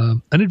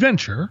an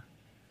adventure,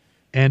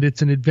 and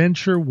it's an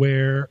adventure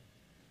where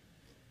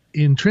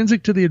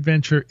intrinsic to the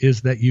adventure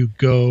is that you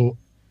go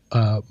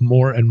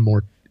more and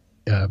more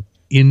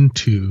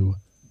into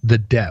the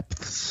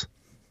depths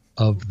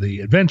of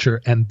the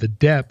adventure, and the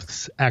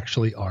depths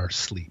actually are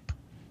sleep.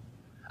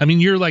 I mean,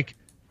 you're like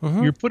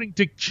you're putting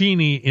Dick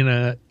Cheney in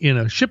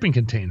a shipping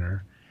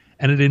container,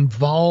 and it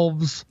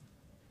involves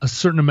a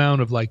certain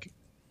amount of like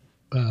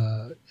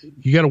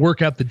you got to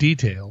work out the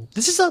details.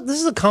 This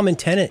is a common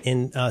tenet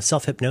in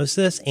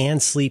self-hypnosis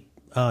and sleep,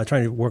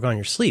 trying to work on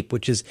your sleep,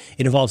 which is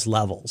it involves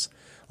levels.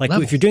 Like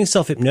if you're doing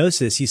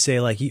self-hypnosis, you say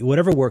like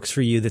whatever works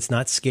for you that's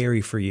not scary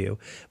for you.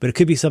 But it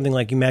could be something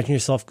like imagine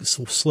yourself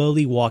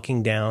slowly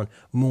walking down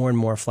more and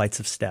more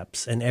flights of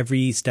steps. And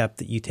every step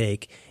that you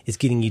take is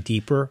getting you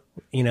deeper,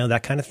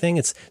 that kind of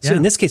thing. So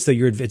in this case, though,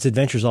 it's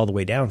adventures all the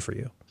way down for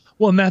you.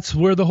 Well, and that's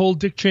where the whole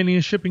Dick Cheney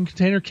and shipping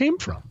container came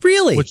from.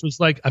 Really? Which was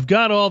like, I've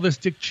got all this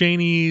Dick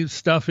Cheney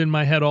stuff in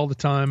my head all the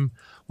time.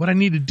 What I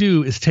need to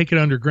do is take it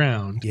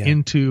underground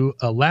into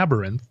a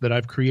labyrinth that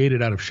I've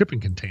created out of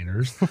shipping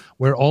containers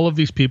where all of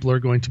these people are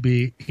going to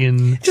be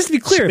in. Just to be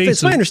clear, if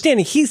it's my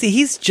understanding,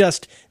 he's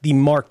just the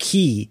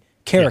marquee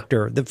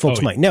character that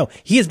folks might know.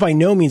 He is by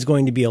no means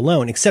going to be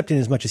alone, except in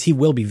as much as he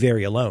will be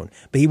very alone.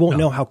 But he won't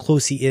know how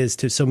close he is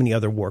to so many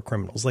other war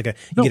criminals, like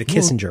you get a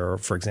Kissinger,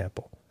 for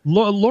example.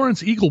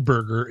 Lawrence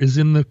Eagleburger is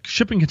in the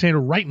shipping container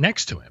right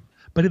next to him,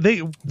 but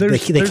they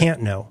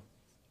can't know.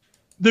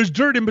 There's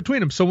dirt in between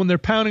them, so when they're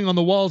pounding on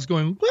the walls,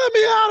 going "Let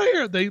me out of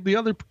here," the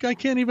other guy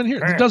can't even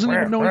hear. He doesn't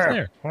even know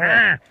he's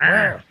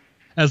there.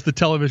 As the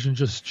television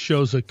just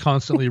shows a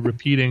constantly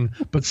repeating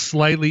but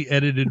slightly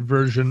edited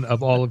version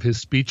of all of his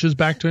speeches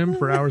back to him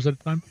for hours at a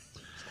time.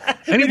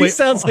 Anyway, he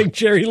sounds like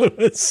Jerry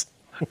Lewis.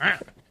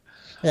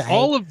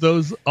 All of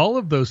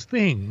those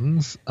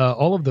things,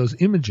 all of those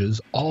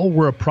images, all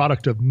were a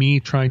product of me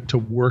trying to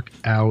work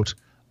out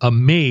a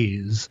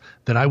maze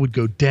that I would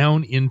go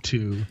down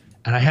into,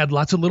 and I had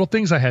lots of little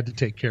things I had to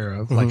take care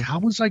of, like how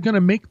was I going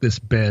to make this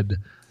bed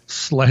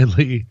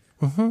slightly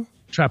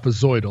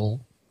trapezoidal?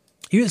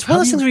 It's one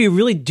of those things where you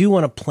really do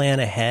want to plan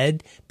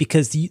ahead,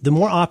 because the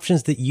more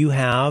options that you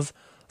have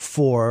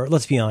for,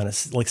 let's be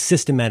honest, like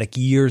systematic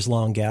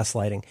years-long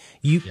gaslighting,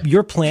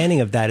 your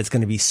planning of that is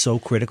going to be so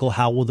critical.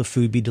 How will the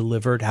food be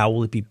delivered? How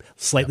will it be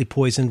slightly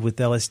poisoned with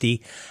LSD?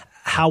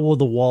 How will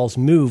the walls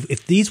move?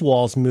 If these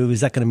walls move,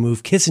 is that going to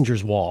move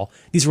Kissinger's wall?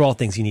 These are all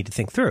things you need to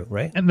think through,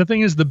 right? And the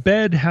thing is, the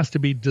bed has to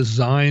be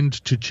designed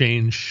to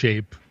change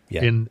shape.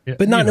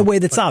 But not in a way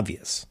that's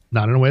obvious.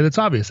 Not in a way that's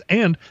obvious.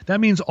 And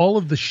that means all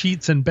of the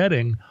sheets and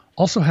bedding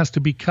also has to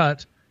be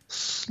cut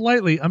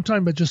slightly. I'm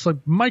talking about just like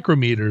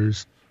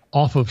micrometers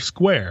off of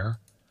square,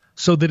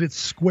 so that it's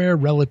square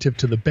relative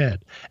to the bed.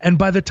 And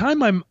by the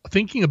time I'm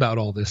thinking about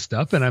all this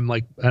stuff and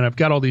I've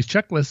got all these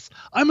checklists,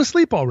 I'm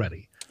asleep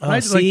already. Oh,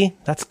 see,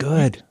 that's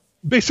good.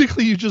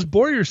 Basically, you just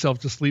bore yourself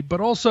to sleep,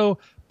 but also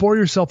bore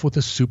yourself with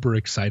a super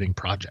exciting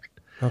project.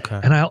 Okay.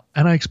 And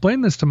I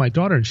explained this to my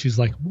daughter, and she's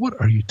like, "What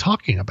are you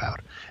talking about?"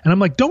 And I'm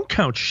like, "Don't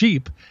count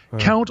sheep.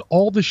 Count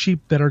all the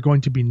sheep that are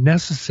going to be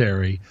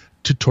necessary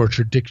to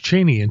torture Dick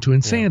Cheney into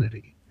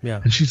insanity."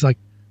 Yeah. And she's like,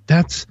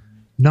 "That's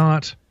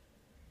not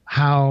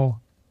how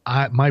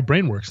my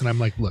brain works." And I'm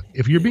like, "Look,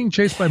 if you're being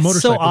chased by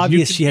motorcycles, so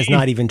obvious she has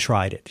not even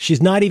tried it.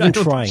 She's not even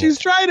trying. She's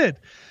tried it.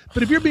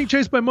 But if you're being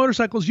chased by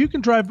motorcycles, you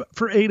can drive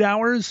for 8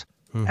 hours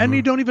and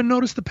you don't even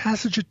notice the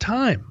passage of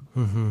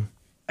time,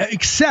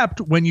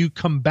 except when you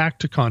come back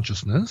to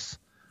consciousness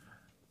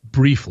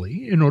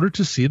briefly in order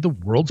to see the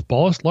world's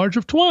ball large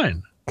of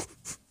twine."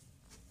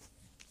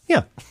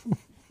 Yeah.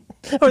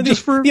 Or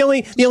the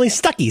only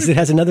Stuckies that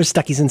has another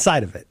Stuckies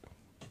inside of it.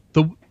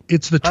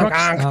 It's the truck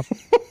stop.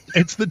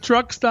 It's the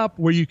truck stop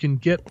where you can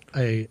get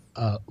a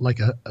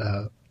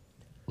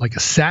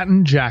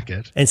satin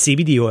jacket and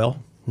CBD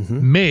oil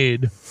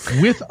made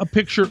with a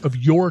picture of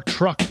your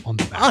truck on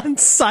the back. On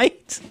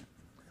site.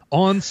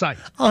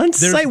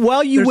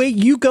 While you wait,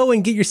 you go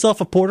and get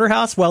yourself a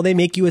porterhouse while they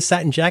make you a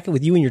satin jacket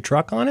with you and your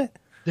truck on it.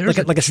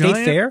 Like a state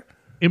fair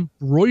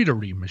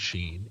embroidery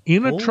machine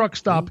in a truck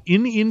stop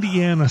in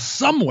Indiana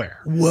somewhere.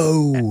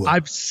 Whoa!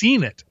 I've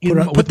seen it.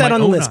 Put that on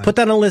the list. Put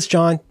that on the list,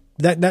 John.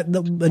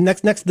 The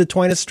next to the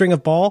Twinest string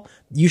of ball,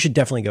 you should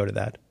definitely go to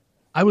that.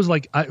 I was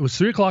like, it was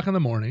 3:00 in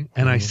the morning,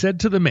 and I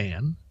said to the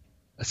man,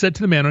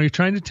 "Are you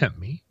trying to tempt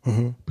me?"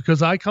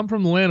 Because I come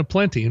from the land of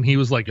plenty, and he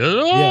was like,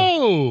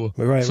 "Oh,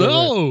 yeah.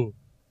 Right.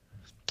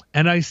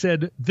 And I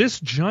said,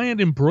 "This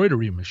giant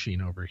embroidery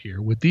machine over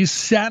here with these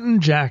satin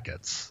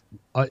jackets,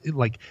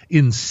 like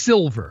in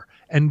silver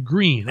and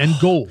green and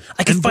gold.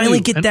 I could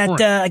finally get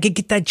that. I could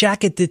get that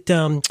jacket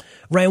that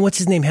Ryan, what's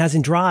his name, has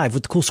in Drive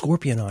with the cool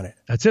scorpion on it.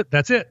 That's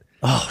it.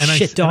 Oh, and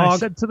shit, dog. And I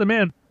said to the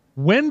man,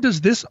 "When does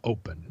this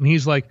open?" And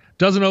he's like,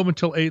 "Doesn't open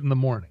until 8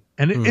 a.m.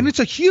 And it's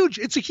a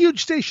huge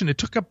station. It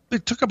took up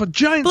a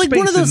giant like space.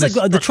 One of those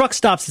the truck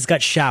stops that's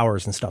got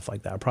showers and stuff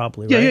like that,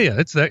 probably. Right? Yeah.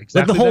 It's that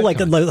exactly. Like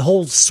the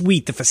whole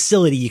suite, the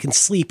facility. You can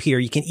sleep here,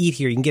 you can eat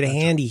here, you can get a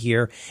handy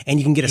here, and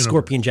you can get a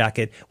scorpion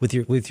jacket with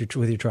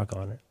your truck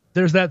on it.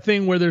 There's that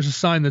thing where there's a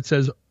sign that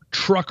says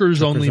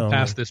truckers only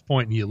past this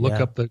point, and you look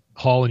up the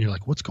hall and you're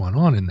like, what's going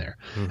on in there?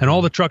 And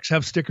all the trucks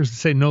have stickers that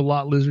say no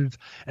lot lizards,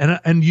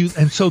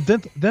 and so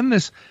then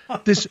this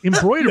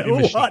embroidery no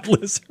machine. lot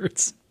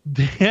lizards.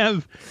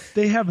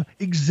 They have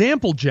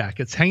example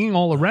jackets hanging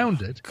all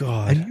around it.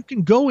 God. And you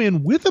can go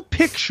in with a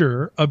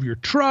picture of your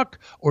truck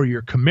or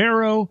your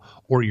Camaro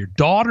or your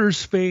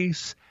daughter's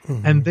face,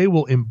 and they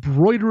will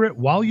embroider it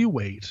while you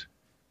wait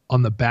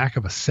on the back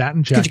of a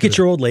satin jacket. Could you get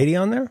your old lady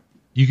on there?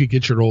 You could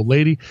get your old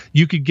lady.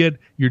 You could get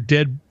your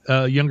dead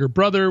younger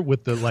brother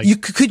with the like.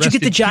 Could you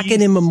get the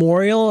jacket in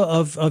memorial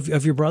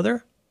of your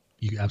brother?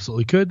 You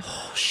absolutely could.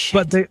 Oh, shit.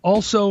 But they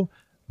also,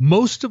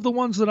 most of the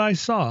ones that I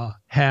saw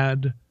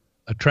had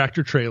a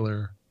tractor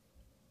trailer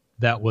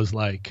that was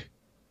like,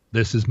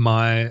 this is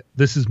my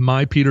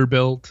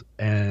Peterbilt,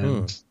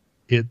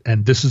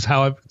 and this is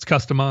how it's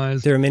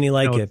customized. There are many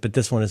like it, but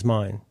this one is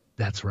mine.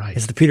 That's right.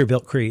 It's the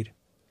Peterbilt Creed.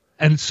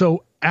 And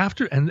so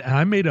after, and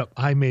I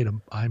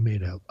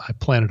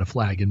planted a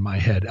flag in my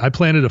head. I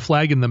planted a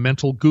flag in the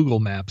mental Google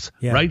Maps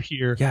right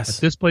here at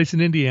this place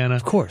in Indiana.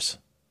 Of course.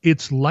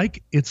 It's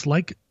like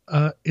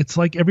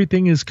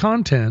everything is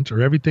content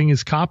or everything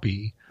is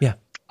copy. Yeah.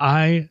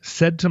 I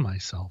said to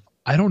myself,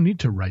 I don't need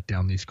to write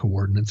down these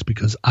coordinates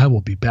because I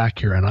will be back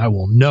here and I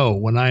will know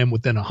when I am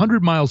within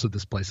 100 miles of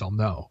this place. I'll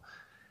know.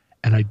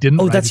 And I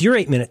didn't. Oh, that's your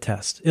 8-minute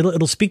test.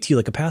 It'll speak to you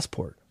like a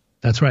passport.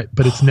 That's right.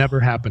 But it's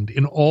never happened.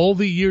 In all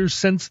the years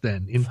since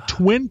then, in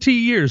 20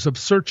 years of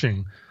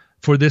searching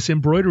for this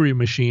embroidery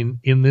machine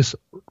in this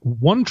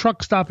one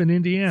truck stop in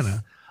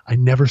Indiana, I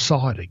never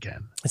saw it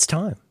again. It's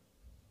time.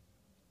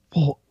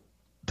 Well,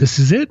 this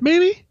is it,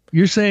 maybe?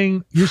 You're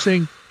saying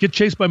get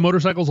chased by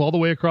motorcycles all the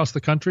way across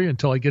the country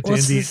until I get to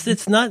Indiana?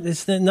 It's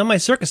not my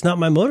circus, not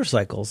my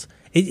motorcycles.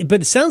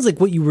 But it sounds like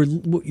what you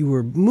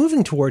were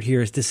moving toward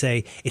here is to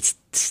say it's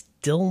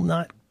still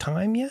not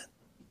time yet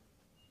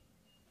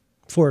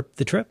for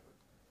the trip.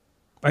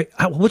 Right?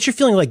 What's your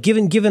feeling like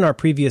given our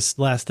previous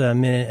last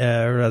minute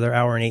or rather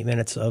hour and 8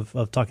 minutes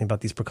of talking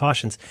about these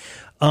precautions?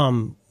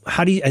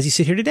 How do you, as you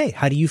sit here today,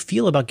 how do you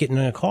feel about getting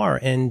in a car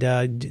and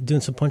doing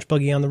some punch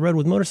buggy on the road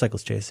with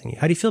motorcycles chasing you?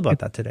 How do you feel about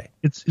that today?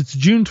 It's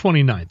June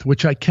 29th,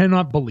 which I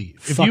cannot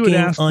believe. Fucking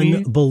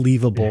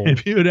unbelievable.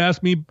 If you had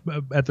asked me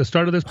at the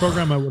start of this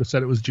program, I would have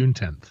said it was June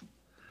 10th.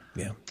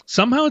 Yeah.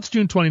 Somehow it's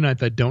June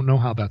 29th. I don't know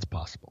how that's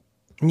possible.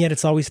 And yet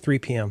it's always 3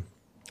 p.m.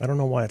 I don't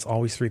know why it's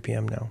always 3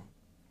 p.m. now.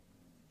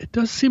 It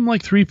does seem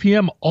like 3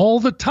 p.m. all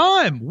the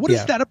time. What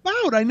is that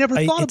about? I never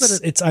thought about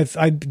it.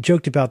 I've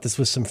joked about this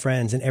with some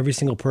friends, and every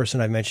single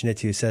person I've mentioned it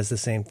to says the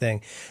same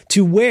thing.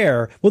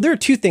 Well, there are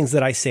two things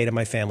that I say to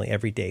my family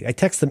every day. I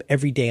text them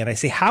every day, and I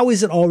say, how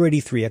is it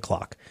already 3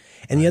 o'clock?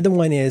 And the other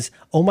one is,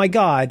 oh my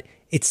God,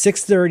 it's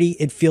 6:30.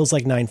 It feels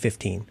like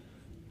 9:15.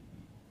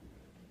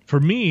 For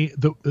me,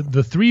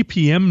 the 3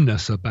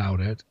 p.m.ness about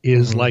it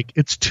is like,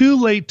 it's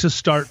too late to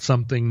start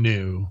something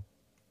new.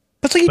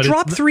 But so you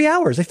dropped 3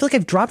 hours. I feel like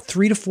I've dropped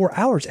 3 to 4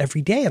 hours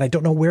every day, and I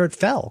don't know where it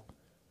fell.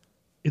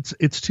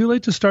 It's too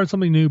late to start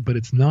something new, but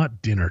it's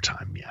not dinner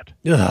time yet.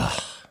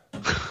 Ugh.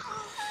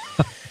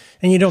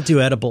 And you don't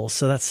do edibles,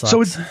 so that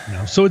sucks.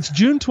 So it's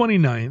June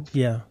 29th.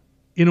 Yeah.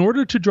 In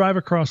order to drive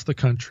across the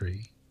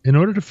country, in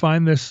order to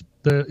find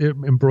the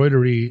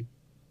embroidery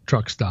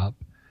truck stop,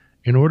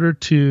 in order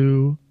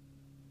to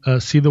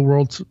see the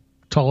world's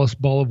tallest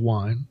ball of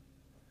wine,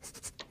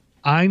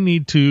 I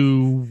need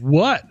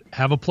to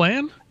have a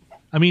plan?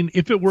 I mean,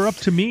 if it were up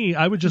to me,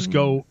 I would just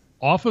go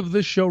off of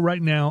this show right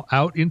now,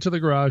 out into the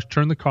garage,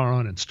 turn the car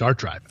on, and start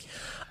driving.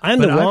 I'm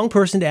the wrong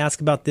person to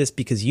ask about this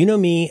because you know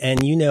me,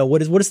 and you know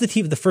what is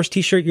the first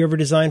T-shirt you ever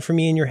designed for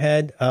me in your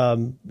head?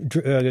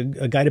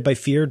 Guided by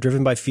Fear,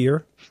 Driven by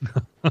Fear.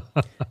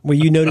 Where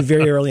you noted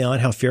very early on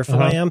how fearful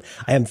I am.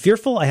 I am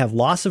fearful. I have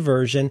loss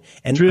aversion,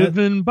 and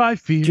driven by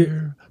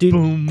fear.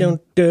 Boom,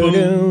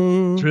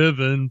 boom.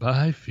 Driven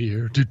by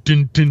fear.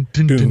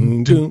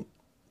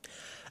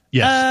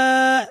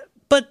 Yes.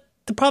 But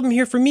the problem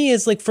here for me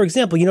is, like, for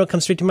example, you know what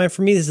comes straight to mind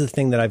for me? This is a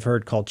thing that I've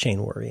heard called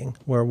chain worrying,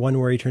 where one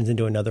worry turns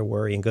into another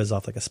worry and goes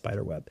off like a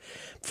spider web.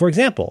 For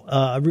example,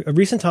 a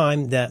recent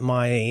time that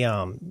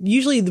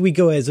usually we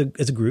go as a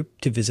group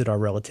to visit our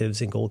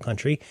relatives in Gold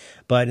Country,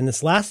 but in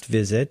this last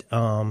visit,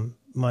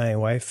 my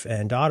wife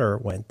and daughter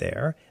went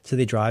there, so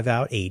they drive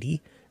out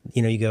 80.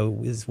 You know, you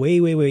go is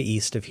way, way, way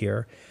east of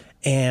here,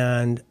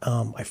 and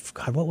I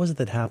forgot what was it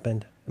that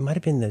happened. It might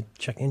have been the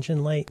check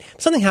engine light.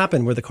 Something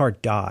happened where the car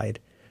died,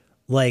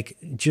 like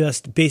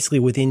just basically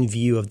within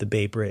view of the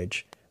Bay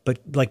Bridge, but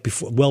like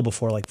well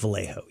before like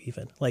Vallejo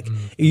even. Like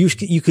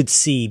you could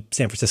see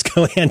San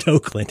Francisco and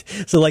Oakland.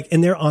 So like,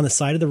 and they're on the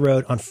side of the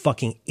road on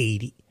fucking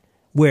 80,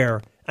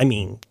 where, I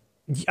mean,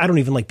 I don't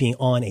even like being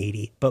on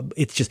 80, but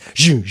it's just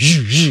zhoo,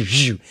 zhoo, zhoo,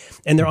 zhoo.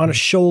 And they're on a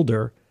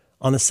shoulder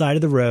on the side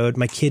of the road.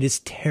 My kid is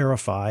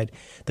terrified.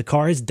 The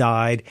car has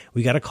died.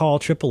 We got to call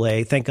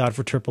AAA. Thank God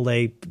for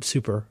AAA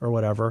Super or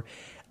whatever.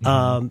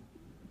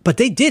 But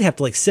they did have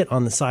to like sit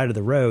on the side of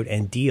the road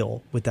and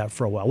deal with that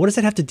for a while. What does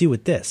that have to do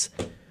with this?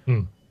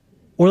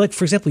 Or like,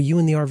 for example, you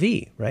in the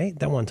RV, right?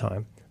 That one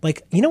time.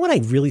 Like, you know what I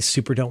really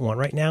super don't want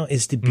right now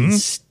is to be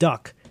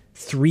stuck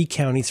 3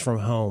 counties from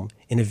home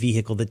in a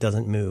vehicle that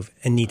doesn't move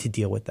and need to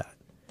deal with that.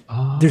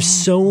 There's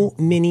so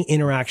many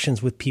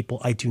interactions with people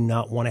I do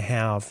not want to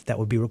have that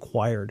would be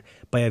required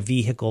by a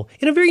vehicle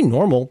in a very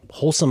normal,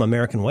 wholesome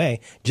American way,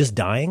 just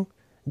dying,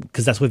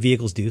 because that's what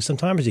vehicles do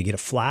sometimes. You get a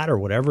flat or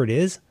whatever it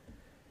is.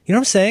 You know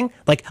what I'm saying?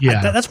 Like,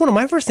 that's one of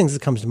my first things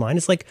that comes to mind.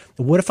 It's like,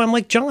 what if I'm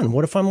like John?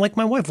 What if I'm like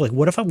my wife? Like,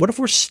 what if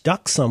we're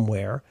stuck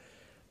somewhere?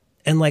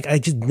 And like,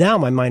 now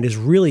my mind is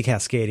really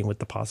cascading with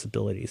the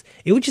possibilities.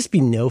 It would just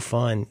be no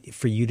fun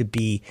for you to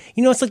be,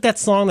 it's like that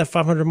song, that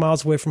 500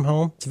 Miles Away from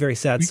Home. It's a very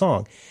sad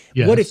song.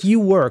 Yes. What if you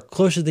were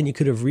closer than you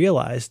could have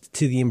realized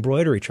to the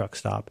embroidery truck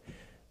stop,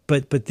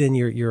 but then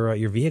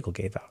your vehicle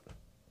gave out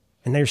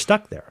and now you're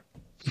stuck there.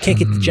 You can't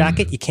get the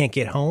jacket. You can't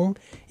get home.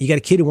 You got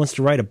a kid who wants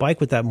to ride a bike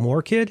with that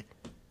Moore kid.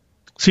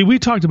 See, we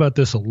talked about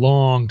this a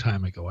long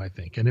time ago, I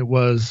think. And it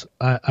was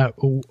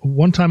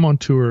one time on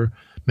tour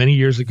many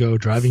years ago,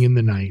 driving in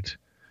the night.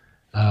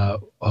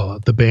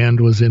 The band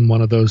was in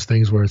one of those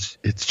things where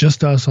it's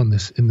just us in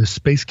this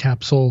space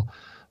capsule,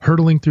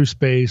 hurtling through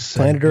space.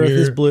 Planet Earth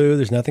is blue.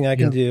 There's nothing I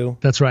can do.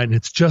 That's right. And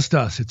it's just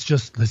us. It's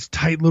just this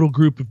tight little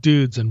group of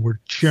dudes, and we're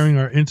sharing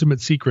our intimate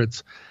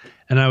secrets.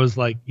 And I was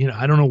like,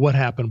 I don't know what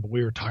happened, but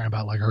we were talking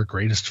about like our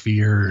greatest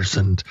fears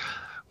and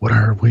what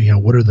are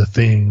the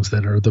things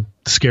that are the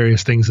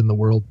scariest things in the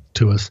world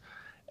to us.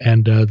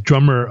 And the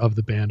drummer of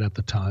the band at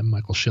the time,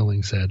 Michael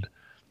Schilling, said,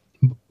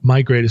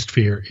 my greatest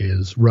fear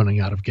is running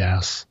out of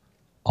gas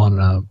on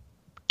a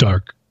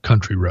dark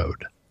country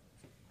road.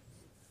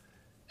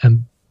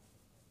 And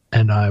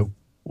I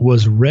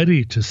was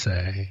ready to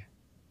say,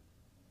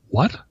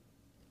 what?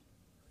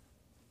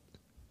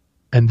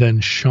 And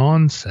then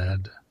Sean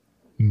said,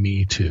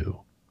 me too.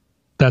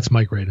 That's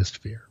my greatest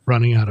fear,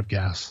 running out of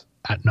gas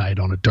at night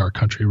on a dark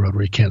country road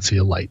where you can't see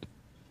a light.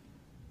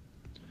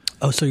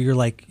 Oh, so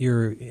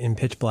you're in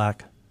pitch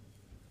black.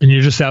 And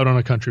you're just out on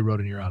a country road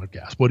and you're out of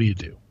gas. What do you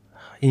do?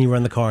 And you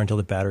run the car until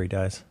the battery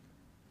dies.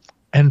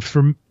 And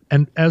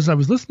as I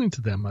was listening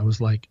to them, I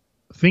was like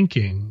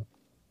thinking,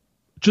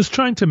 just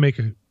trying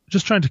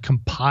to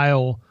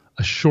compile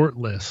a short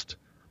list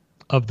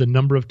of the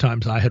number of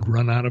times I had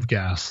run out of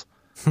gas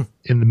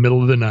in the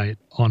middle of the night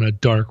on a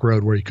dark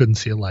road where you couldn't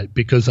see a light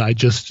because I'm a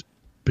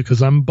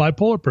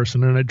bipolar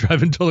person and I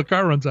drive until the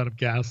car runs out of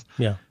gas.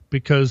 Yeah.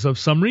 Because of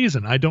some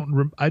reason. I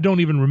don't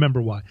even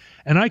remember why.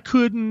 And I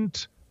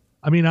couldn't,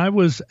 I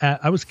was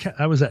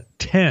at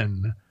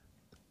 10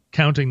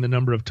 counting the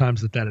number of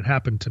times that had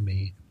happened to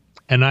me,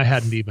 and I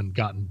hadn't even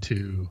gotten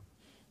to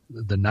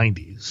the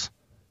 90s.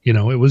 It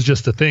was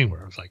just a thing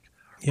where I was like,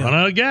 run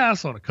out of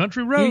gas on a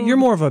country road. You're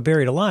more of a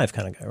buried alive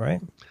kind of guy,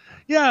 right?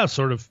 Yeah,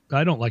 sort of.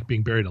 I don't like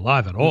being buried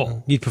alive at all.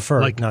 Mm-hmm. You'd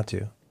prefer not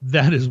to.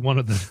 That is one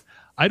of the...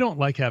 I don't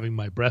like having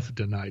my breath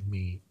denied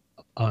me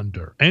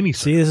under any...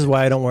 See, this is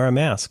why I don't wear a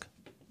mask.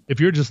 If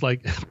you're just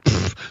like...